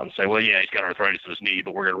going to come out and say, well, yeah, he's got arthritis in his knee,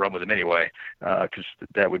 but we're going to run with him anyway, because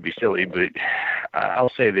that would be silly. But I'll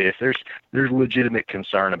say this: there's legitimate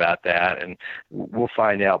concern about that, and we'll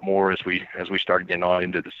find out more as we start getting on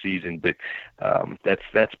into the season. But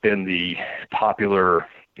that's been the popular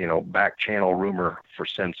back channel rumor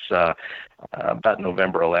since about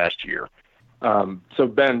November of last year. So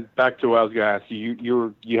Ben, back to what I was going to ask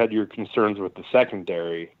you. You had your concerns with the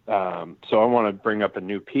secondary. So I want to bring up a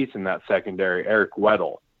new piece in that secondary, Eric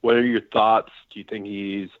Weddle. What are your thoughts? Do you think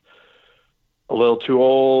he's a little too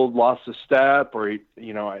old, lost a step, or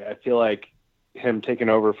I feel like him taking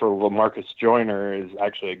over for LaMarcus Joyner is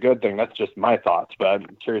actually a good thing. That's just my thoughts, but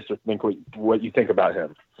I'm curious to think what you think about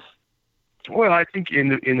him. Well, I think in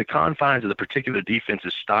the confines of the particular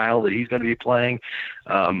defensive style that he's going to be playing,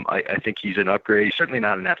 I think he's an upgrade. He's certainly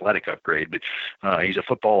not an athletic upgrade, but he's a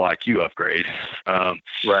football IQ upgrade.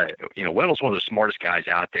 Right. Weddle's one of the smartest guys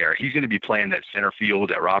out there. He's going to be playing that center field,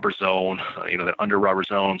 that robber zone, that under robber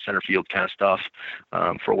zone, center field kind of stuff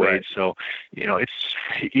for Wade. Right. So,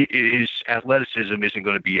 his athleticism isn't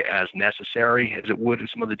going to be as necessary as it would in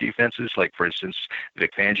some of the defenses, like, for instance,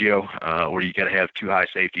 Vic Fangio, where you got to have two high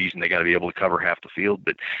safeties and they got to be able to cover half the field.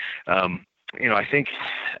 But, I think,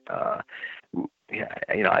 I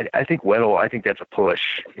think Weddle, I think that's a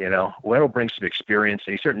push. Weddle brings some experience,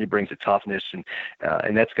 and he certainly brings a toughness, and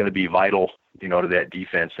that's going to be vital, to that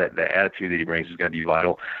defense. That attitude that he brings is going to be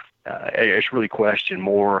vital. I just really question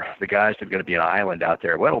more the guys that are going to be an island out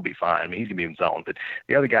there. Weddle will be fine. I mean, he's going to be in zone, but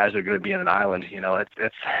the other guys that are going to be in an island,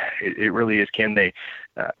 it really is. Can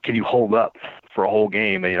you hold up for a whole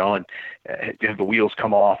game? And if the wheels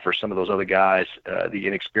come off for some of those other guys, the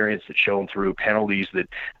inexperience that's shown through penalties that,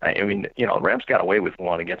 Rams got away with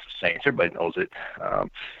one against the Saints. Everybody knows it.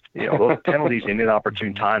 Those penalties in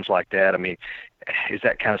inopportune times like that. I mean, is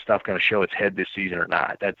that kind of stuff going to show its head this season or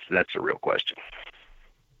not? That's a real question.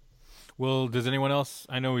 Well, does anyone else?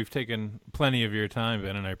 I know we've taken plenty of your time,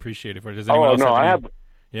 Ben, and I appreciate it. Does anyone else? I have.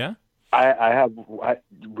 Yeah. I have.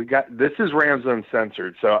 We got. This is Rams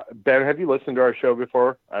Uncensored. So Ben, have you listened to our show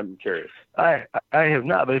before? I'm curious. I have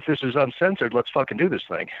not, but if this is uncensored, let's fucking do this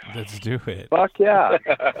thing. Let's do it. Fuck yeah.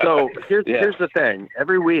 So here's the thing.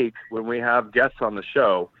 Every week when we have guests on the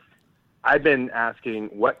show, I've been asking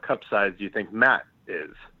what cup size do you think Matt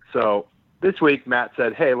is. So this week Matt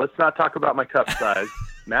said, "Hey, let's not talk about my cup size."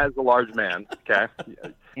 Matt is a large man. Okay,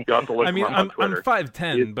 you have to look him up on Twitter. I'm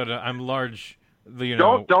 5'10", but I'm large.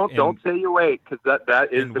 Don't say your weight, because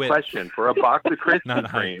that is the width. question. For a box of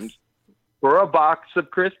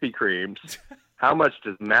Krispy Kremes, how much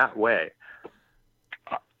does Matt weigh?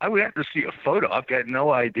 I would have to see a photo. I've got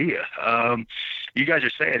no idea. You guys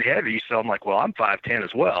are saying heavy, so I'm like, well, I'm 5'10"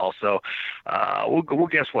 as well. So we'll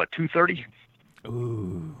guess what, 230.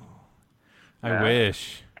 Ooh, I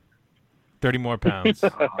wish. 30 more pounds.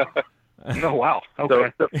 Oh wow!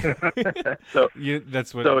 Okay.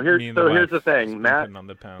 That's what. So here's the thing, Matt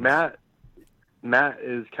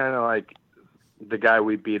is kind of like the guy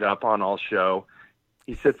we beat up on all show.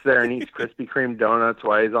 He sits there and eats Krispy Kreme donuts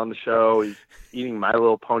while he's on the show. He's eating My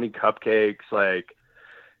Little Pony cupcakes. Like,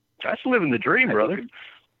 that's living the dream, brother.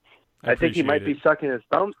 I think he might be sucking his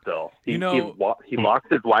thumb still. He locks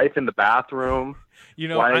his wife in the bathroom.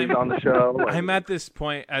 While he's on the show. I'm at this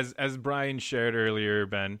point, as Brian shared earlier,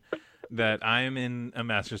 Ben, that I am in a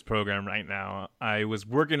master's program right now. I was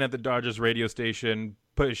working at the Dodgers radio station,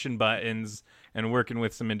 pushing buttons, and working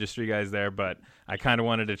with some industry guys there, but I kind of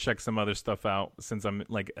wanted to check some other stuff out since I'm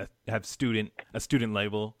like have a student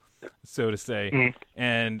label, so to say.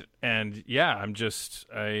 And yeah,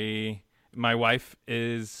 my wife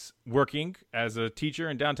is working as a teacher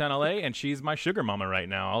in downtown LA, and she's my sugar mama right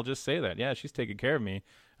now. I'll just say that. Yeah, she's taking care of me.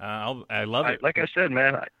 I love it. Like I said,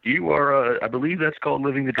 man, you are. I believe that's called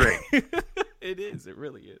living the dream. It is. It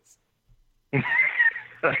really is.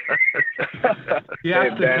 He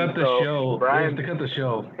has to cut the show. He has to cut the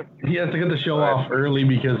show. He has to cut the show off early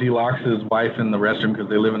because he locks his wife in the restroom because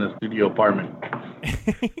they live in a studio apartment.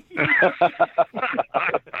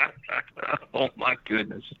 Oh my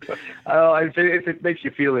goodness! If it makes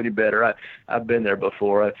you feel any better, I've been there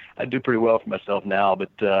before. I do pretty well for myself now,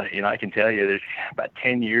 but I can tell you that about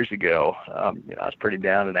 10 years ago, I was pretty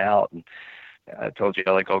down and out, and I told you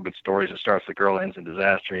I like all good stories. It starts with girl, ends in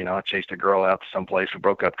disaster. I chased a girl out to someplace. We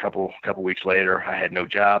broke up a couple weeks later. I had no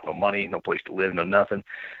job, no money, no place to live, no nothing.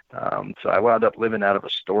 So I wound up living out of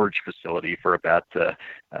a storage facility for about 4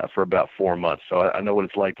 months. So I know what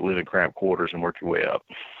it's like to live in cramped quarters and work your way up.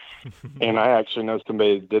 And I actually know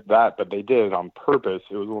somebody that did that, but they did it on purpose.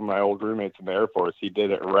 It was one of my old roommates in the Air Force. He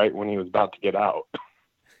did it right when he was about to get out.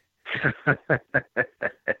 Just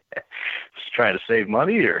trying to save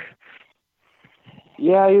money, or?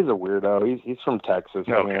 Yeah, he's a weirdo. He's from Texas.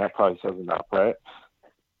 Okay. I mean, that probably says enough, right?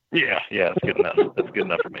 Yeah, that's good enough. That's good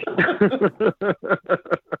enough for me.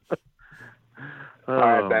 All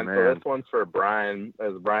right, Ben. Man. So this one's for Brian.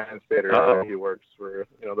 As Brian stated earlier, he works for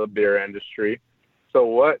the beer industry. So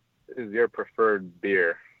what is your preferred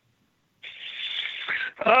beer?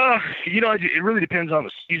 It really depends on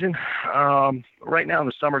the season. Right now in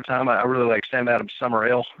the summertime, I really like Sam Adams Summer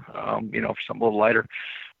Ale. For something a little lighter.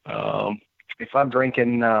 If I'm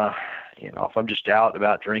drinking, if I'm just out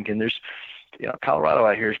about drinking, there's, Colorado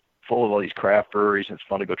out here is full of all these craft breweries, and it's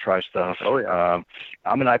fun to go try stuff. Oh yeah.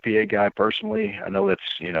 I'm an IPA guy personally. I know that's,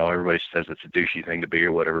 everybody says it's a douchey thing to be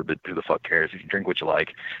or whatever, but who the fuck cares if you drink what you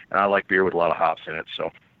like? And I like beer with a lot of hops in it,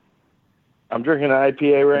 so. I'm drinking an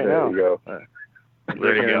IPA right now. There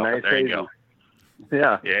you go. There you go.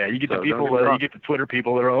 Yeah. Yeah, you get the people, you get the Twitter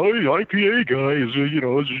people that are, IPA guys, they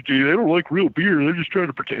don't like real beer. They're just trying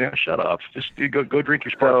to pretend. Yeah, shut up. Just go drink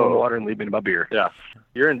your sparkling water and leave me to my beer. Yeah.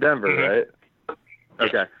 You're in Denver, right?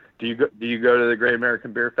 Okay. Do you go to the Great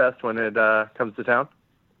American Beer Fest when it comes to town?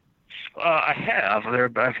 I have.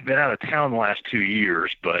 I've been out of town the last 2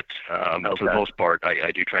 years, but for the most part,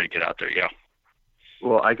 I do try to get out there. Yeah.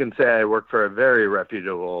 Well, I can say I work for a very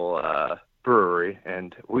reputable brewery,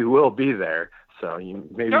 and we will be there. So you're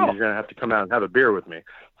going to have to come out and have a beer with me.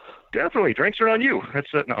 Definitely. Drinks are on you. That's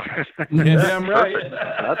it. No. Yeah, I'm right.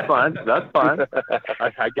 That's fine.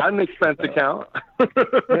 I got an expense account.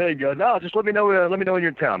 There you go. No, just let me know when you're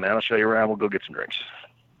in town, man. I'll show you around. We'll go get some drinks.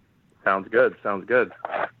 Sounds good.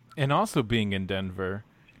 And also being in Denver,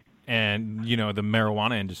 and the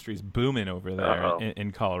marijuana industry is booming over there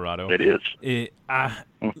in Colorado. It is.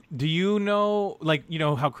 Do you know,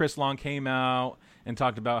 how Chris Long came out and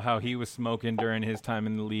talked about how he was smoking during his time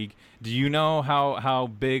in the league? Do you know how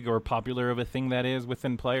big or popular of a thing that is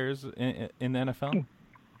within players in the NFL?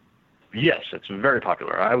 Yes, it's very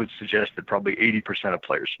popular. I would suggest that probably 80% of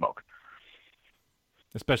players smoke.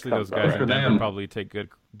 Especially those guys in Denver probably take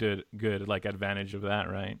good advantage of that,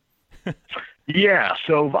 right? Yeah,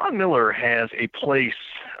 so Von Miller has a place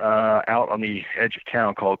out on the edge of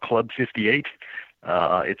town called Club 58.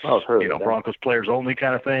 It's Broncos players only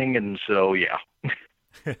kind of thing, and so yeah.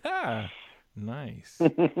 Nice.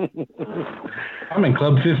 I'm in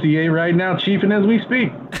Club 58 right now, chiefing as we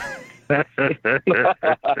speak.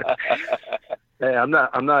 Hey, I'm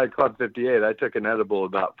not at Club 58. I took an edible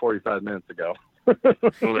about 45 minutes ago.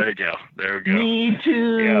 Well, there you go. There we go. Me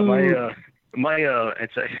too. Yeah,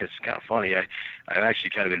 it's kind of funny. I actually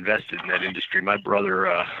kind of invested in that industry. My brother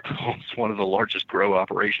owns one of the largest grow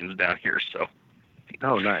operations down here. So.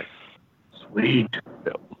 Oh, nice. Sweet.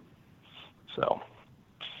 So.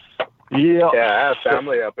 Yeah, I have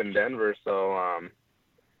family up in Denver, so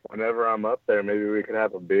whenever I'm up there, maybe we could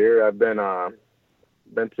have a beer. I've been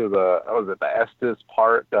to the Estes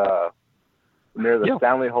Park near the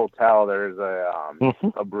Stanley Hotel. There's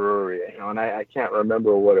a brewery, and I can't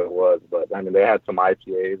remember what it was, but I mean they had some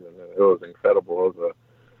IPAs and it was incredible. It was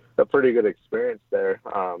a pretty good experience there.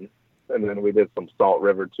 And then we did some Salt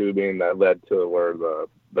River tubing that led to where the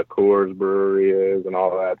Coors Brewery is and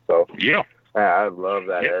all that. So yeah, I love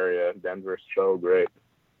that area. Denver's so great.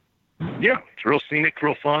 Yeah, it's real scenic,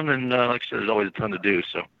 real fun, and like I said, there's always a ton to do.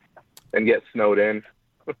 So, and get snowed in.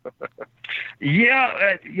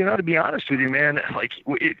 Yeah, to be honest with you, man, like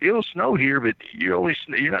it'll snow here, but you're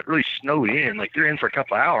not really snowed in. Like you're in for a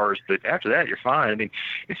couple of hours, but after that you're fine. I mean,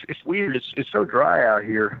 it's weird. It's so dry out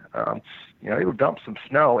here. It'll dump some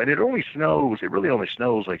snow, and it really only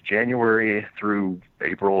snows like January through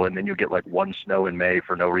April, and then you'll get like one snow in May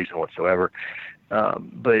for no reason whatsoever.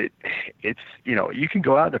 But it's you can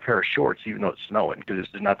go out in a pair of shorts even though it's snowing because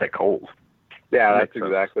it's not that cold. Yeah, that's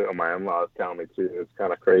exactly what my in-laws tell me too. It's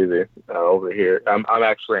kind of crazy over here. I'm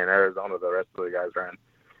actually in Arizona. The rest of the guys are in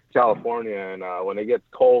California, and when it gets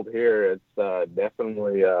cold here, it's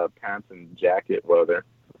definitely pants and jacket weather.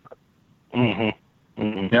 Mm-hmm.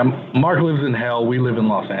 Mm-hmm. Yeah, Mark lives in hell. We live in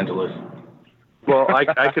Los Angeles. Well, I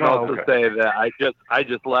can also say that I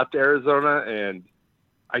just left Arizona, and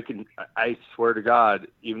I swear to God,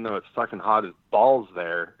 even though it's fucking hot as balls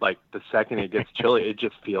there, like the second it gets chilly, it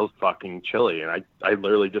just feels fucking chilly. And I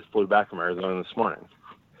literally just flew back from Arizona this morning.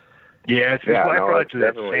 Yeah, it's byproduct to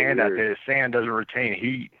that sand out there. The sand doesn't retain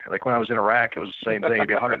heat. Like when I was in Iraq, it was the same thing. It'd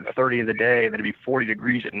be 130 in the day, and then it'd be 40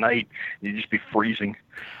 degrees at night. And you'd just be freezing.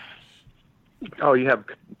 Oh, you have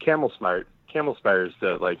camel spiders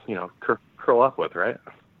to curl up with, right?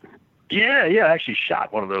 Yeah, I actually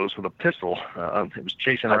shot one of those with a pistol. It was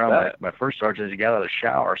chasing around my first sergeant as he got out of the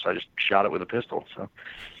shower, so I just shot it with a pistol. So.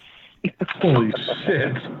 Holy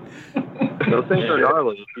shit. Those things are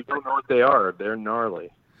gnarly. If you don't know what they are, they're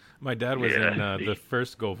gnarly. My dad was in the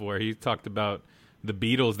first Gulf War. He talked about the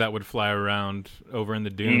beetles that would fly around over in the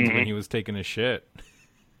dunes when he was taking a shit.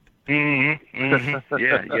 Mm-hmm.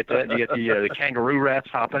 Yeah, you get that. You get the kangaroo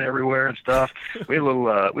rats hopping everywhere and stuff. We had a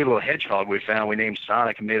little hedgehog we found. We named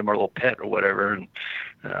Sonic and made him our little pet or whatever. And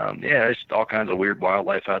it's all kinds of weird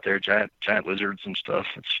wildlife out there. Giant lizards and stuff.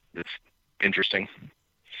 It's interesting.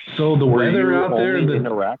 So the weather out there in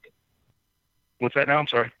Iraq. What's that now? I'm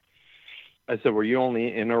sorry. I said, were you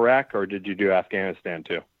only in Iraq, or did you do Afghanistan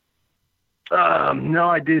too? No,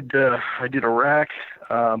 I did Iraq.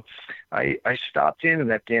 I stopped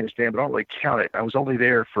in Afghanistan, but I don't really count it. I was only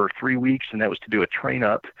there for 3 weeks, and that was to do a train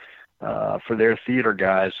up for their theater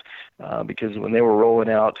guys because when they were rolling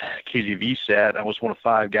out KZVSAT, I was one of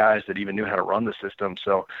 5 guys that even knew how to run the system.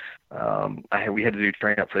 So we had to do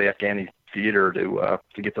train up for the Afghani theater to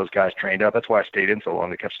get those guys trained up. That's why I stayed in so long.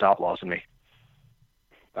 They kept stop-lossing me.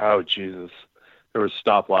 Oh, Jesus. There was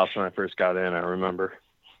stop-loss when I first got in, I remember.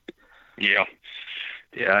 Yeah,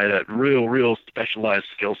 I had a real specialized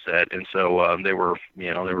skill set, and so they were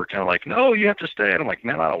kind of like, no, you have to stay. And I'm like,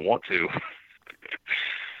 man, I don't want to.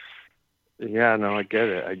 Yeah, no, I get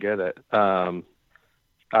it.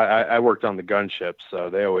 I worked on the gunship, so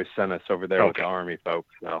they always sent us over there with the Army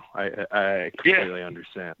folks. So I completely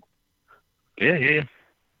understand. Yeah.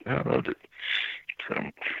 I loved it. So,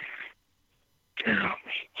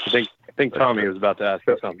 I think Tommy was about to ask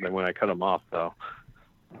you something when I cut him off, though.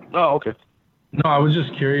 Oh, okay. No, I was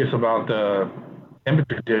just curious about the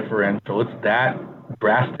temperature differential. It's that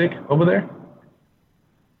drastic over there?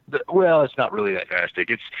 Well, it's not really that drastic.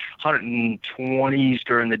 It's 120s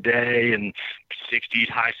during the day and 60s,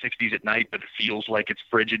 high 60s at night, but it feels like it's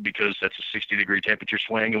frigid because that's a 60-degree temperature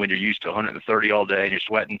swing. And when you're used to 130 all day and you're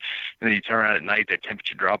sweating, and then you turn around at night, that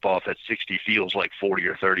temperature drop off at 60 feels like 40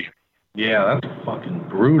 or 30. Yeah, that's fucking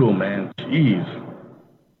brutal, man. Jeez.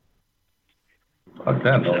 Fuck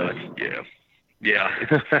that noise. Yeah.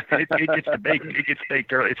 It gets baked. It gets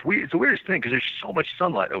baked early. It's weird. It's the weirdest thing because there's so much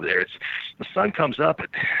sunlight over there. The sun comes up at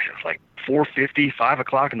like 4:50, 5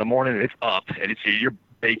 o'clock in the morning, and it's up, and you're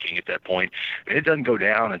baking at that point. And it doesn't go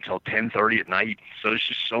down until 10:30 at night. So there's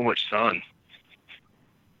just so much sun.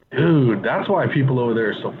 Dude, that's why people over there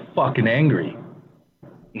are so fucking angry.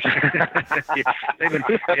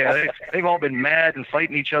 They've all been mad and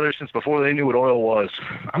fighting each other since before they knew what oil was.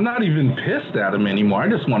 I'm not even pissed at them anymore. I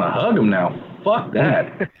just want to hug them now. Fuck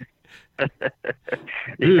that.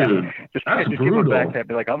 Dude, that's brutal. Back and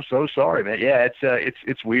be like, I'm so sorry, man. Yeah,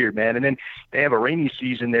 it's weird, man. And then they have a rainy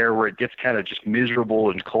season there where it gets kind of just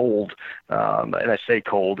miserable and cold. And I say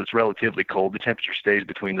cold, it's relatively cold. The temperature stays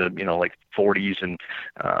between the like 40s and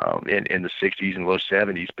in the 60s and low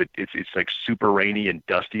 70s, but it's like super rainy and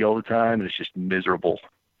dusty all the time, and it's just miserable.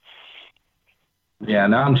 Yeah,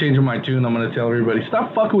 now I'm changing my tune. I'm going to tell everybody,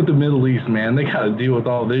 stop fucking with the Middle East, man. They got to deal with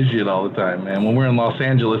all this shit all the time, man. When we're in Los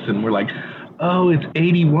Angeles and we're like, oh, it's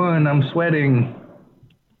 81, I'm sweating.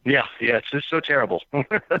 Yeah, it's just so terrible.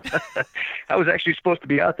 I was actually supposed to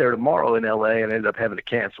be out there tomorrow in L.A. and ended up having to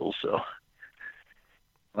cancel, so.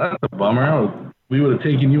 That's a bummer. We would have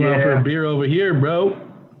taken you out for a beer over here, bro.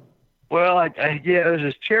 Well, there's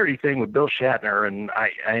this charity thing with Bill Shatner, and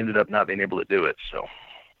I ended up not being able to do it, so.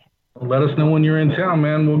 Let us know when you're in town,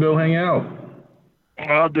 man. We'll go hang out.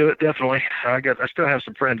 I'll do it, definitely. I still have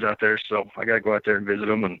some friends out there, so I got to go out there and visit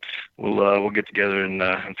them, and we'll get together and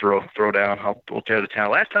throw down. We'll tear the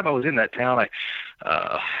town. Last time I was in that town,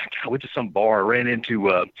 I went to some bar, ran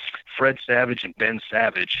into Fred Savage and Ben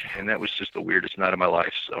Savage, and that was just the weirdest night of my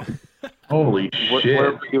life. So, holy shit!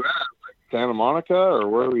 Where were you at? Like Santa Monica, or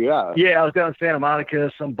where were you at? Yeah, I was down in Santa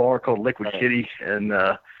Monica, some bar called Liquid Kitty, and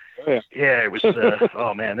it was.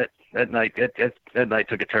 Oh man, that night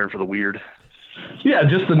took a turn for the weird. Yeah,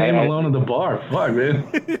 just the name alone of the bar. Fuck, man.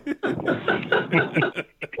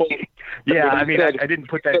 Yeah, I mean, I didn't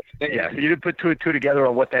put that. Yeah, you didn't put two and two together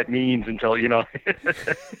on what that means until, you know.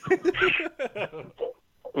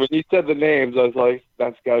 When you said the names, I was like,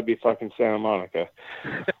 that's got to be fucking Santa Monica.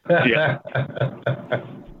 Yeah.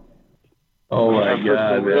 Oh, my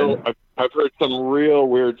God, man. I've heard some real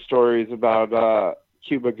weird stories about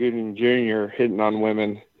Cuba Gooding Jr. hitting on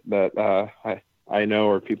women that I know,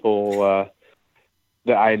 or people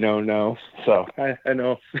that I know. So I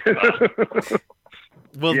know.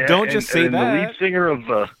 Well, yeah, don't just say that. The lead singer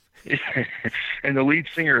of and the lead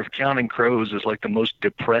singer of Counting Crows is like the most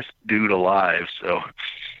depressed dude alive. So,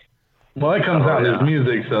 well, that comes out in his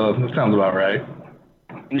music, so that sounds about right.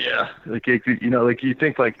 Yeah, like you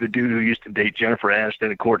think like the dude who used to date Jennifer Aniston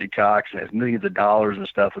and Courtney Cox and has millions of dollars and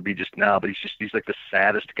stuff would be just now, but he's like the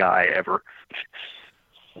saddest guy ever.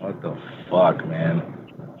 What the fuck, man?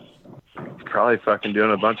 Probably fucking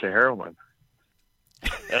doing a bunch of heroin.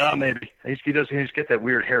 Maybe he does. He's got that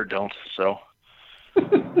weird hair, don't so.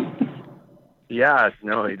 Yeah,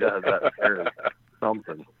 no, he does. That hair is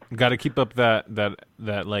something. Got to keep up that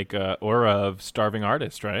like aura of starving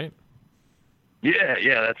artist, right?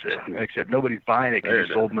 Yeah, that's it. Except nobody's buying it because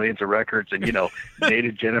he sold millions of records and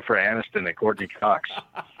dated Jennifer Aniston and Courtney Cox.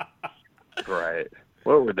 Right.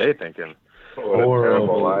 What were they thinking?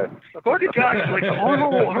 Horrible life. Courtney Cox, like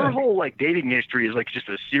her whole like dating history is like just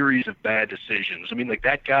a series of bad decisions. I mean, like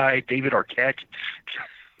that guy, David Arquette.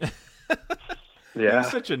 Yeah,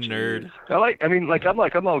 he's such a nerd. I'm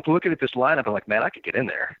looking at this lineup. I'm like, man, I could get in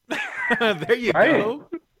there. There you go.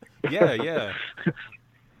 Yeah.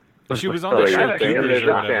 She was on the show Cougars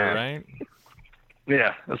or whatever, right?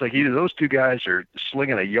 Yeah, I was like, either those two guys are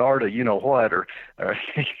slinging a yard of what, or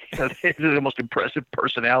they're the most impressive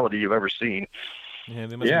personality you've ever seen.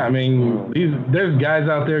 Yeah, I mean, there's guys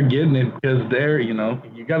out there getting it because they're, you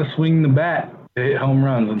got to swing the bat to hit home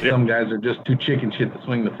runs, and some guys are just too chicken shit to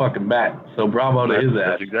swing the fucking bat. So bravo to his ass.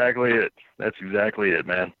 That's exactly it. That's exactly it,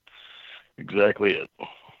 man. Exactly it.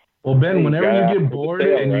 Well, Ben, whenever you get bored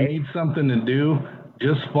and you need something to do,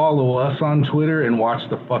 just follow us on Twitter and watch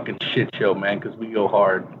the fucking shit show, man, because we go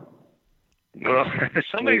hard. Well,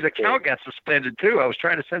 somebody's account got suspended, too. I was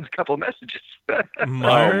trying to send a couple of messages.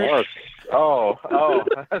 Mark? Oh,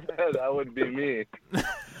 that would be me.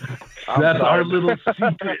 That's our little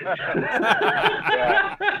secret.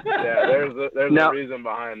 Yeah, there's a reason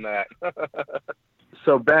behind that.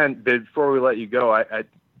 So, Ben, before we let you go,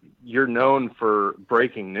 you're known for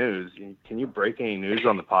breaking news. Can you break any news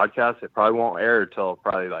on the podcast? It probably won't air until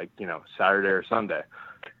probably Saturday or Sunday.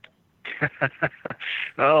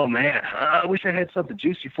 Oh man, I wish I had something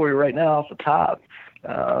juicy for you right now off the top.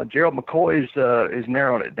 Gerald McCoy is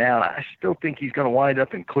narrowing it down. I still think he's going to wind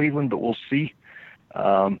up in Cleveland, but we'll see.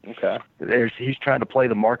 Okay. He's trying to play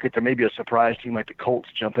the market. There may be a surprise team like the Colts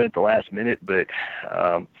jump in at the last minute, but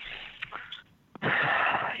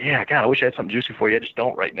yeah, God, I wish I had something juicy for you. I just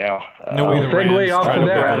don't right now. No way the Rams trying to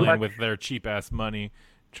barrel in with their cheap ass money,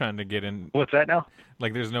 trying to get in. What's that now?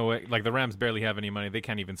 Like, there's no way. Like, the Rams barely have any money. They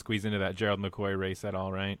can't even squeeze into that Gerald McCoy race at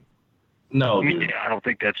all, right? No, I don't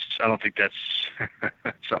think that's something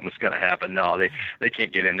that's going to happen. No, they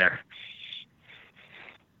can't get in there.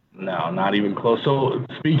 No, not even close. So,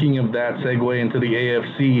 speaking of that, segue into the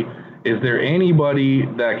AFC, is there anybody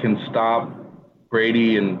that can stop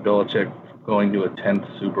Brady and Belichick going to a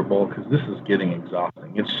 10th Super Bowl? Because this is getting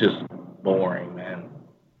exhausting. It's just boring, man.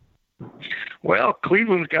 Well,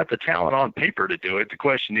 Cleveland's got the talent on paper to do it. The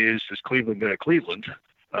question is Cleveland going to Cleveland?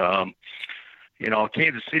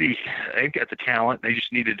 Kansas City, they've got the talent. They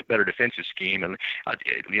just needed a better defensive scheme. And, a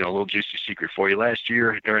little juicy secret for you. Last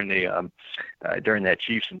year during that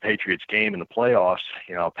Chiefs and Patriots game in the playoffs,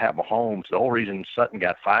 Pat Mahomes, the whole reason Sutton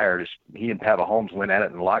got fired is he and Pat Mahomes went at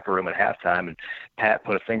it in the locker room at halftime, and Pat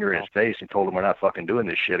put a finger in his face and told him, we're not fucking doing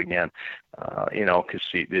this shit again. Because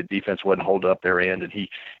the defense wasn't holding up their end, and he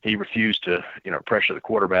refused to, pressure the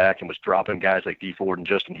quarterback and was dropping guys like Dee Ford and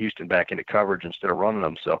Justin Houston back into coverage instead of running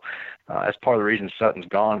them. So that's part of the reason Sutton's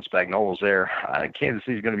gone, Spagnola's there. I think Kansas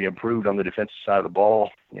City's going to be improved on the defensive side of the ball.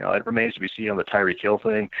 It remains to be seen on the Tyreek Hill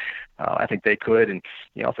thing. I think they could, and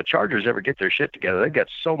if the Chargers ever get their shit together, they've got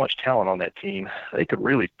so much talent on that team. They could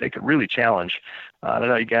really challenge. I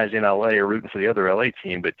know you guys in LA are rooting for the other LA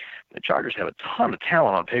team, but the Chargers have a ton of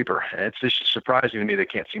talent on paper, and it's just surprising to me they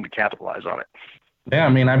can't seem to capitalize on it. Yeah, I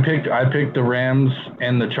mean, I picked the Rams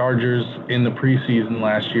and the Chargers in the preseason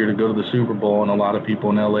last year to go to the Super Bowl, and a lot of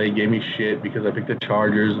people in LA gave me shit because I picked the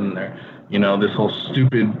Chargers and their, this whole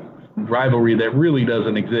stupid rivalry that really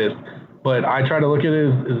doesn't exist. But I try to look at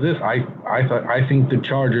it as this. I think the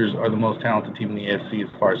Chargers are the most talented team in the AFC as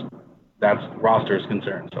far as that roster is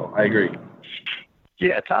concerned. So I agree.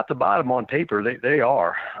 Yeah, top to bottom on paper, they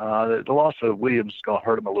are. The loss of Williams is going to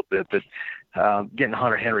hurt them a little bit, but getting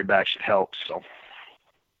Hunter Henry back should help. So.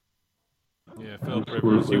 Yeah, Philip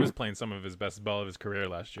Rivers, he was playing some of his best ball of his career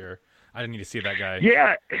last year. I didn't need to see that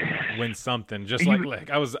guy win something. Just like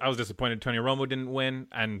I was disappointed Tony Romo didn't win,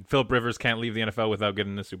 and Philip Rivers can't leave the NFL without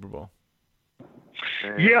getting the Super Bowl.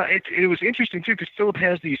 Yeah, it was interesting, too, because Philip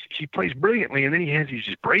has he plays brilliantly, and then he has these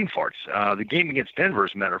just brain farts. The game against Denver,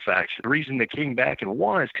 as a matter of fact, the reason they came back and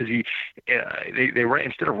won is because they ran,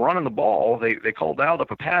 instead of running the ball, they called out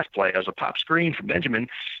up a pass play as a pop screen for Benjamin,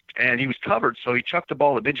 and he was covered, so he chucked the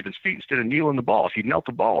ball at Benjamin's feet instead of kneeling the ball. If he'd knelt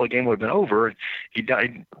the ball, the game would have been over. He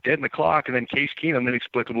died dead in the clock, and then Case Keenum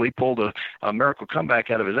inexplicably pulled a miracle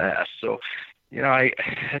comeback out of his ass. So,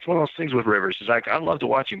 that's one of those things with Rivers. Is like I love to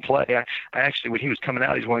watch him play. I actually, when he was coming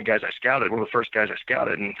out, he's one of the guys I scouted, one of the first guys I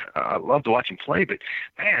scouted, and I love to watch him play. But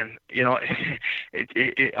man,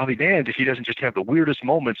 I'll be damned if he doesn't just have the weirdest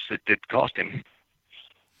moments that cost him.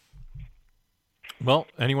 Well,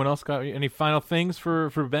 anyone else got any final things for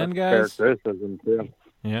Ben, guys? Criticism too.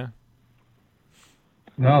 Yeah.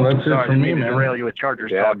 No, that's it for me, man. Derail you with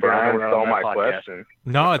Chargers yeah, talk. Brian stole my question.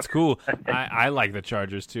 No, it's cool. I like the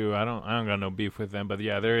Chargers too. I don't got no beef with them, but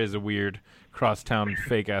yeah, there is a weird crosstown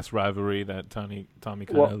fake ass rivalry that Tommy kind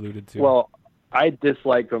of alluded to. Well, I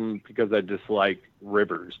dislike them because I dislike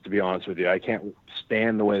Rivers. To be honest with you, I can't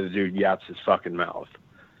stand the way the dude yaps his fucking mouth.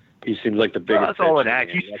 He seems like the biggest. That's all an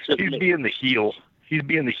act. He's being the heel. He's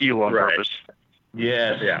being the heel on purpose.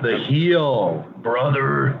 Yes, the heel,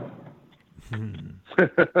 brother.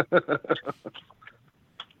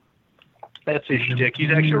 That's his shtick. He's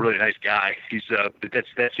actually a really nice guy. He's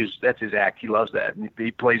that's his act. He loves that. And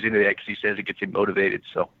he plays into that because he says it gets him motivated.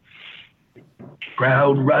 So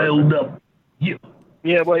crowd riled up. Yeah,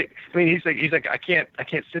 but I mean, he's like I can't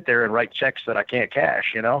sit there and write checks that I can't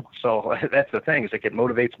cash. So that's the thing. Is like it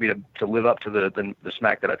motivates me to live up to the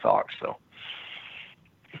smack that I talk. So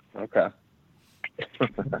okay.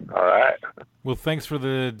 All right. Well, thanks for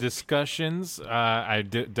the discussions. I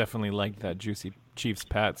definitely liked that juicy Chiefs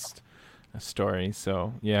Pats story.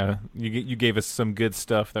 So yeah, you gave us some good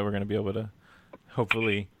stuff that we're going to be able to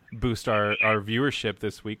hopefully boost our viewership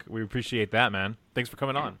this week. We appreciate that, man. Thanks for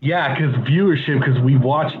coming on. Yeah, because viewership, because we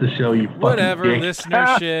watch the show. You whatever dick.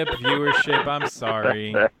 Listenership, viewership. I'm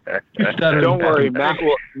sorry. Don't worry,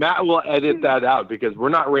 Matt will edit that out because we're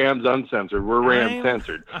not Rams Uncensored. We're Rams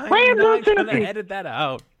Censored. I'm not going to edit that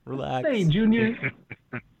out. Relax. Hey, Junior.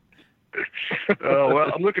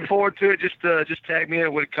 Well, I'm looking forward to it. Just tag me in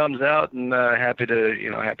it when it comes out, and happy to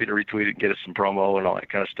retweet it and get us some promo and all that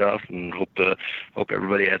kind of stuff. And hope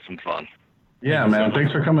everybody had some fun. Yeah, man.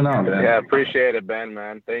 Thanks for coming on, man. Yeah, appreciate it, Ben,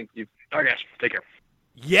 man. Thank you. All right, guys. Take care.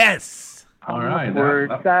 Yes. All right.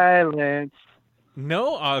 Awkward silence.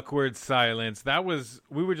 No awkward silence.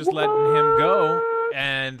 We were just letting him go,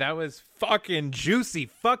 and that was fucking juicy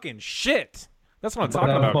fucking shit. That's what I'm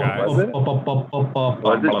talking about, guys. Was it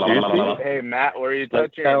juicy? Hey, Matt, were you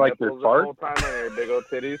touching your nipples the whole time on your big old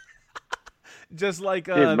titties? Just like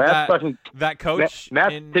Dude, that coach.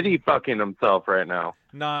 Matt's titty fucking himself right now.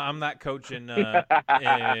 Nah, I'm that coach in And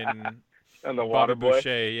the water boy.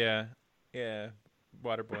 Boucher, yeah,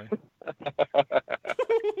 water boy.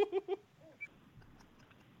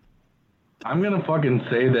 I'm gonna fucking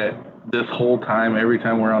say that this whole time, every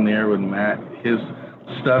time we're on the air with Matt, his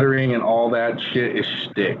stuttering and all that shit is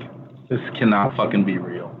shtick. This cannot fucking be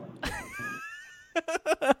real.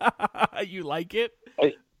 You like it?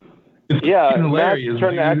 Yeah, hilarious. Matt's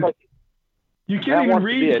trying to act like you can't even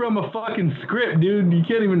read from a fucking script, dude. You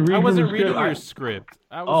can't even read. I wasn't from the reading your script.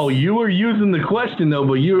 Oh, you were using the question though,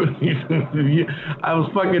 but I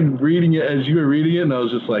was fucking reading it as you were reading it, and I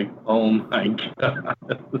was just like, oh my god,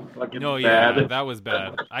 fucking bad. Yeah, that was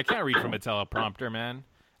bad. I can't read from a teleprompter, man.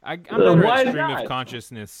 I'm not stream of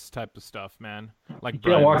consciousness type of stuff, man. Like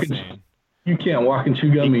Brian was saying. You can't walk and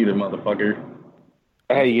chew gum either, motherfucker.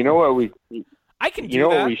 Hey, you know what I can do You know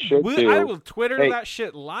that. what we should do? I will Twitter Hey. that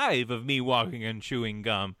shit live of me walking and chewing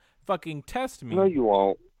gum. Fucking test me. No, you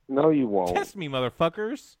won't. No, you won't. Test me,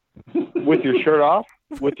 motherfuckers. With your shirt off?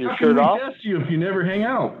 With your shirt off? Test you if you never hang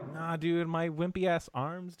out. Nah, dude, my wimpy ass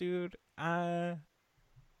arms, dude. Nah.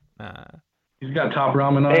 He's got top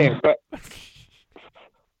ramen on. Hey, but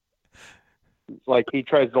like he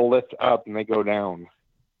tries to lift up and they go down.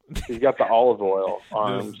 He's got the olive oil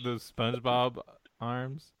arms. Those SpongeBob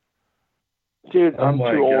arms. Dude, Oh I'm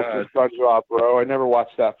my too old God. for SpongeBob, bro. I never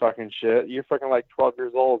watched that fucking shit. You're fucking like 12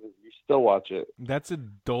 years old and you still watch it. That's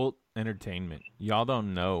adult entertainment. Y'all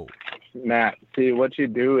don't know. Matt, see, what you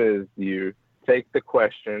do is you take the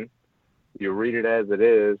question, you read it as it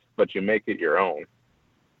is, but you make it your own.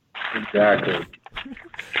 Exactly.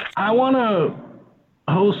 I want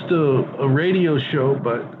to host a radio show,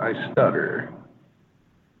 but I stutter.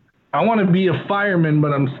 I want to be a fireman,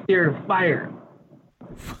 but I'm scared of fire.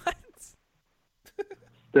 What?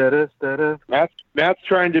 Matt's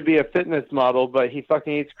trying to be a fitness model, but he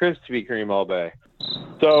fucking eats Krispy Kreme all day.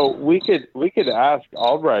 So we could ask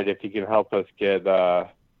Allbright if he can help us get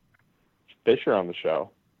Fisher on the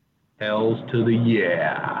show. Hells to the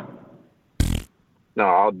yeah. No,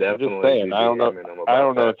 I'll I'm definitely. just saying. be I don't know. DMing him I about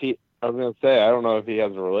don't know that. if he. I was gonna say I don't know if he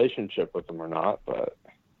has a relationship with him or not, but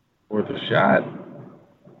Worth a shot.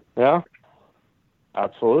 yeah,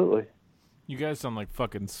 absolutely. You guys sound like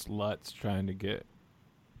fucking sluts trying to get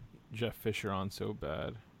Jeff Fisher on so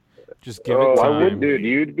bad. Just give it I time. would, dude.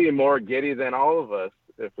 You'd be more giddy than all of us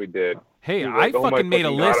if we did. Hey, He's I like, "Oh my fucking made a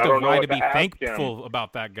fucking God, list I of don't know why what to be ask him." thankful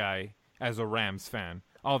about that guy as a Rams fan.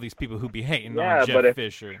 All these people who be hating Yeah, on Jeff but if-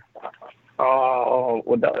 Fisher. Oh,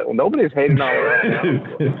 well, nobody's hating on it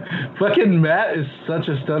right now. Fucking Matt is such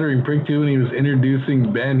a stuttering prick too. When he was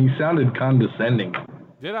introducing Ben, he sounded condescending.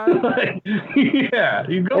 Did I? Yeah,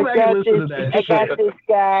 you go back and listen to that I shit. got this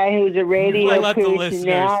guy who's a radio Let the listeners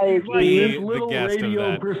personality. be This little the guest of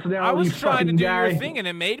radio that. personality I was trying to fucking do guy. your thing, and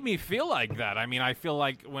it made me feel like that. I mean, I feel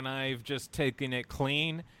like when I've just taken it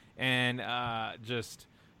clean and just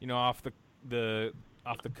off the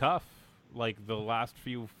cuff, like the last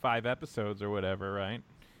 5 episodes or whatever, right?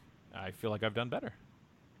 I feel like I've done better.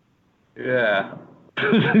 Yeah.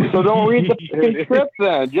 So don't read the fucking script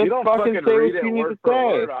then. You Just don't fucking say read what it you need word to for say.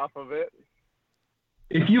 word off of it.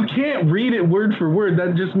 If you can't read it word for word,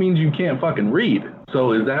 that just means you can't fucking read.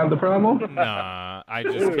 So is that the problem? Nah, I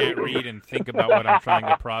just can't read and think about what I'm trying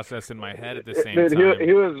to process in my head at the same Dude, time.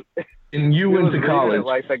 he was. And you he went was to reading college. it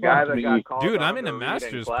like the guy Fuck that me. got called Dude, on I'm in to a read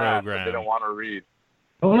master's class but program. didn't want to read.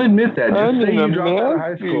 Don't admit that. I'm Just say in you a dropped out of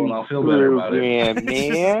high school and I'll feel better about it.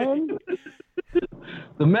 Man.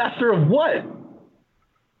 The master of what?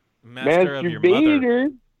 Master of your mother.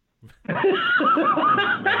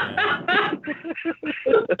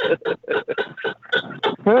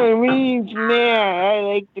 I mean, now I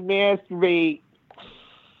like to masturbate.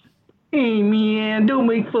 Hey, man, don't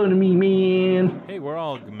make fun of me, man. Hey, we're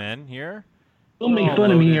all men here. Don't We're make all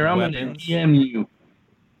fun of me loaded here. I'm going weapons. to DM you.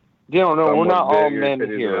 No, we're Someone not all bigger men titties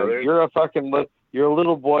than here. others. You're a fucking you're a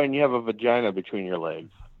little boy and you have a vagina between your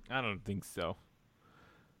legs. I don't think so.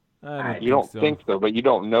 I You don't think so, but you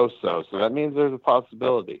don't know so. So that means there's a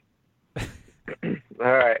possibility.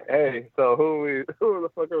 All right, hey, so who the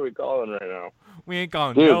fuck are we calling right now? We ain't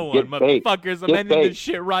calling Dude, no one, get bait. motherfuckers. I'm Get ending bait. this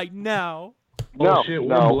shit right now. No, shit, we're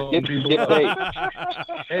no, blowing people get up. bait.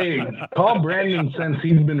 Hey, call Brandon since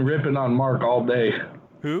he's been ripping on Mark all day.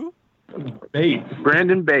 Who? Bait.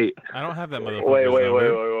 Brandon Bait. I don't have that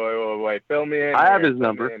motherfucker's Wait. Fill me in. I have here. his Fill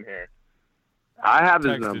number. me in here. I have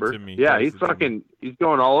his Text it number. to me. Yeah, Text he's it to me. fucking. He's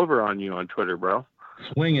going all over on you on Twitter, bro.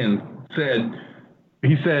 Swinging. He said.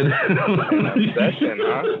 Obsession,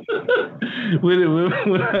 huh? when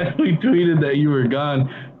we tweeted that you were gone,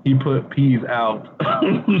 he put peas out.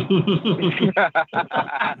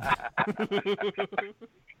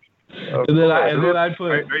 And then I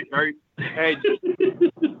put Hey,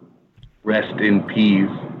 rest in peace.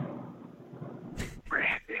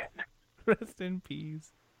 Rest in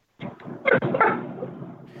peace.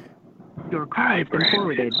 Your call has been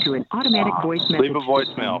forwarded to an automatic voice message. leave a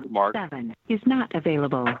voicemail, Mark. 7 is not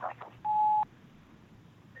available.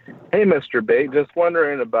 Hey, Mr. Bait, just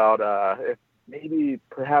wondering about if maybe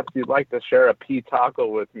perhaps you'd like to share a pea taco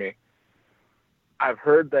with me. I've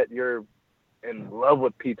heard that you're in love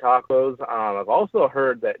with pea tacos. I've also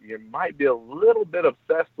heard that you might be a little bit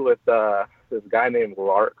obsessed with this guy named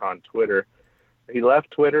Lark on Twitter. He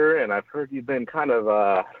left Twitter, and I've heard you've been kind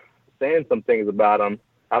of saying some things about him.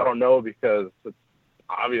 I don't know because it's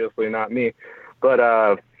obviously not me,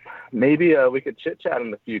 but maybe we could chit-chat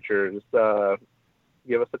in the future. Just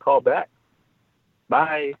give us a call back.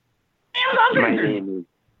 Bye. My name is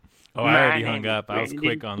Oh, I already hung up. I was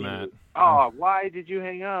quick on that. Oh, why did you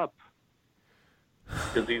hang up?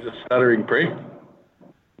 Because he's a stuttering prick.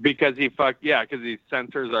 Because he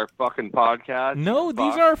censors our fucking podcast. No,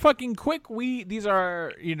 these are fucking quick. These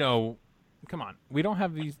are, come on. We don't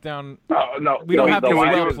have these down. Oh, no. We don't have the these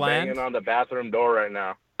wife well is planned. banging on the bathroom door right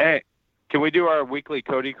now. Hey, can we do our weekly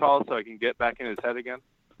Cody call so I can get back in his head again?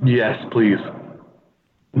 Yes, please.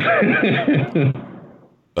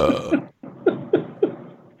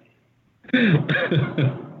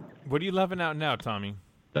 What are you laughing at now, Tommy?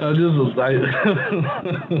 It's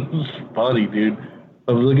funny, dude.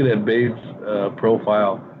 I was looking at Bates'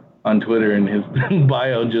 profile on Twitter, and his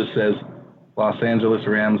bio just says, Los Angeles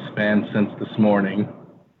Rams fan since this morning.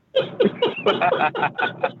 It's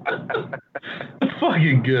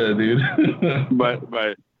fucking good, dude. My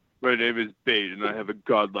name is Bate, and I have a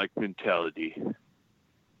godlike mentality.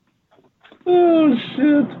 Oh,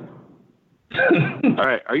 shit. All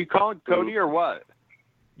right, are you calling Cody or what?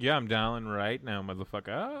 Yeah, I'm dialing right now,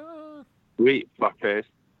 motherfucker. Sweet, fuckface.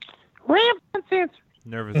 Uncensored.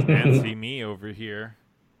 Nervous Nancy me over here.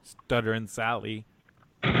 Stuttering Sally.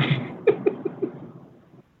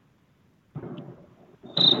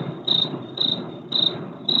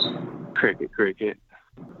 Cricket.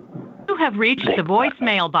 You have reached the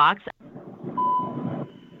voicemail box.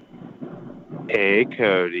 Hey,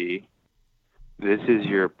 Cody. This is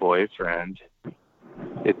your boyfriend.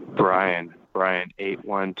 It's Brian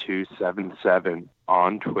 81277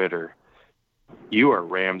 on Twitter. You are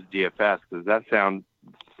Rams DFS. Does that stand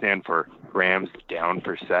for Rams Down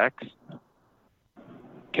for Sex?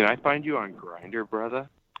 Can I find you on Grindr, brother?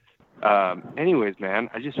 Anyways, man,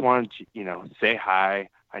 I just wanted to, say hi.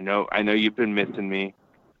 I know you've been missing me.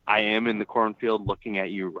 I am in the cornfield looking at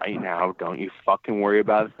you right now. Don't you fucking worry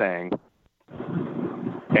about a thing.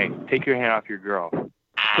 Hey, take your hand off your girl. Take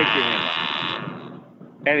your hand off.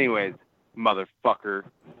 Anyways, motherfucker,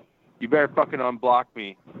 you better fucking unblock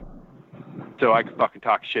me so I can fucking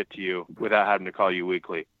talk shit to you without having to call you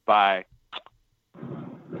weekly. Bye.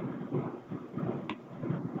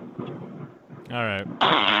 All right.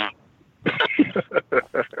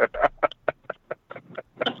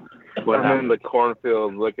 I'm in the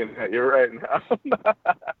cornfield looking at you right now.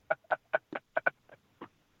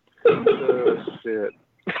 Oh, shit.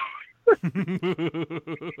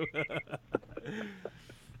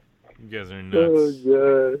 You guys are nuts.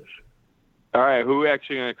 Oh, gosh. All right, who are we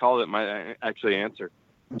actually going to call that might actually answer?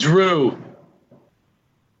 Drew.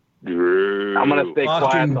 I'm going to stay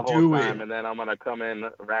quiet the whole it. time, and then I'm going to come in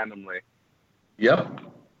randomly. Yep.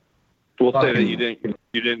 We'll say that you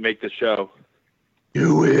didn't make the show.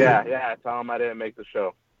 Do it. Yeah, tell him I didn't make the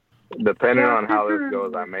show. Depending on how this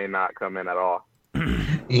goes, I may not come in at all.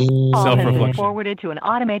 Call has been forwarded to an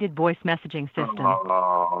automated voice messaging system.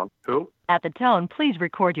 Who? At the tone, please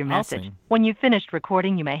record your message. When you've finished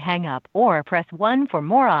recording, you may hang up or press 1 for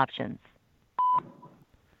more options.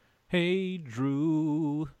 Hey,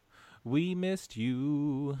 Drew, we missed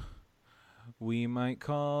you. We might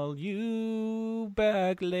call you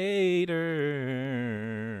back later.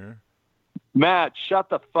 Matt, shut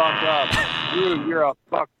the fuck up. Drew, you're a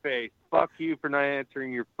fuckface. Fuck you for not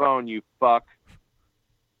answering your phone, you fuck.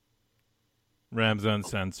 Rams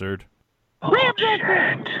Uncensored. Oh, shit.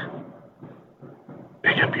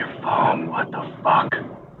 Pick up your phone. What the fuck?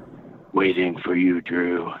 Waiting for you,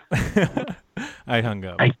 Drew. I hung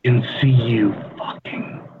up. I can see you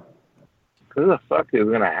fucking. Who the fuck is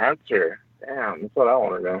going to answer? Damn, that's what I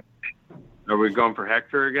want to know. Are we going for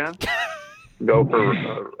Hector again? Go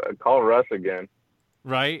for call Russ again.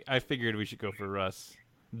 Right? I figured we should go for Russ.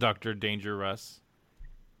 Dr. Danger Russ.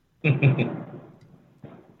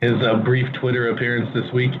 His brief Twitter appearance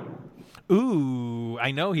this week. Ooh, I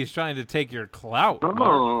know he's trying to take your clout.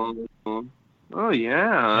 Oh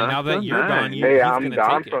yeah. And now that you're gone, he's I'm gonna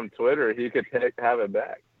gone take from Twitter. He could have it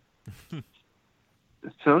back.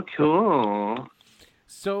 So cool.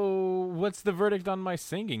 So, what's the verdict on my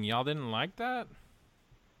singing? Y'all didn't like that?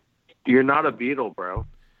 You're not a Beatle, bro.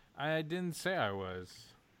 I didn't say I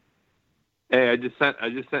was. Hey, I just sent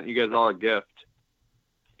you guys all a gift.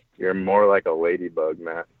 You're more like a ladybug,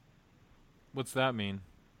 Matt. What's that mean?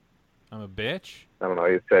 I'm a bitch? I don't know.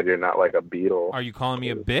 You said you're not like a beetle. Are you calling me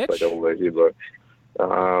a bitch? Like a ladybug. I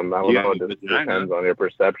don't know. It just depends on your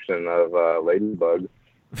perception of ladybugs.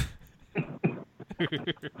 Your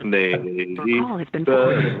call has been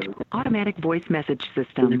forwarded to an automatic voice message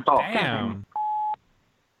system. Damn.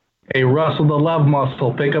 Hey, Russell the Love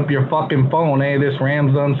Muscle, pick up your fucking phone. Hey, this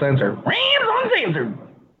Rams Uncensored. Rams Uncensored!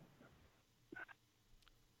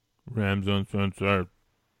 Rams Uncensored.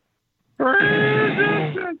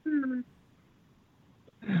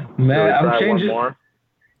 Matt, I'm changing.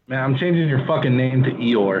 Man, I'm changing your fucking name to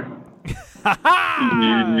Eeyore.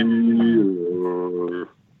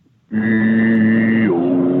 Eeyore.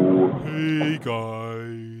 Hey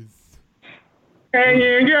guys.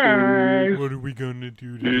 Hey guys. What are we gonna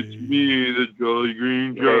do today? It's me, the Jolly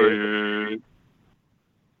Green Giant.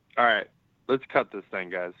 All right, let's cut this thing,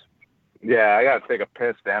 guys. Yeah, I gotta take a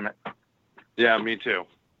piss, damn it. Yeah, me too.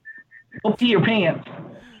 Go pee your pants.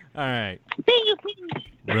 All right. Pee your pants.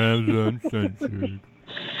 Rams Uncensored.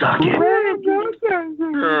 Suck it.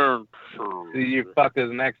 See you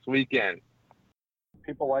fuckers next weekend.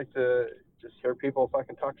 People like to just hear people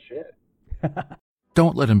fucking talk shit.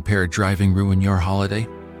 Don't let impaired driving ruin your holiday.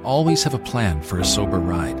 Always have a plan for a sober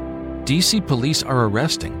ride. DC police are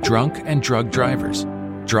arresting drunk and drug drivers.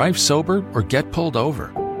 Drive sober or get pulled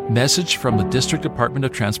over. Message from the District Department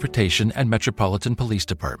of Transportation and Metropolitan Police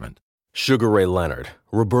Department. Sugar Ray Leonard,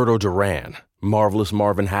 Roberto Duran, Marvelous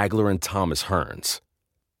Marvin Hagler, and Thomas Hearns.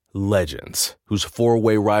 Legends, whose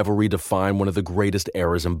four-way rivalry defined one of the greatest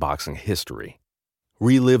eras in boxing history.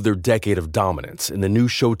 Relive their decade of dominance in the new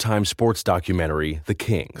Showtime sports documentary, The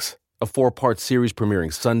Kings, a 4-part series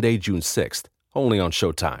premiering Sunday, June 6th, only on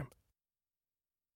Showtime.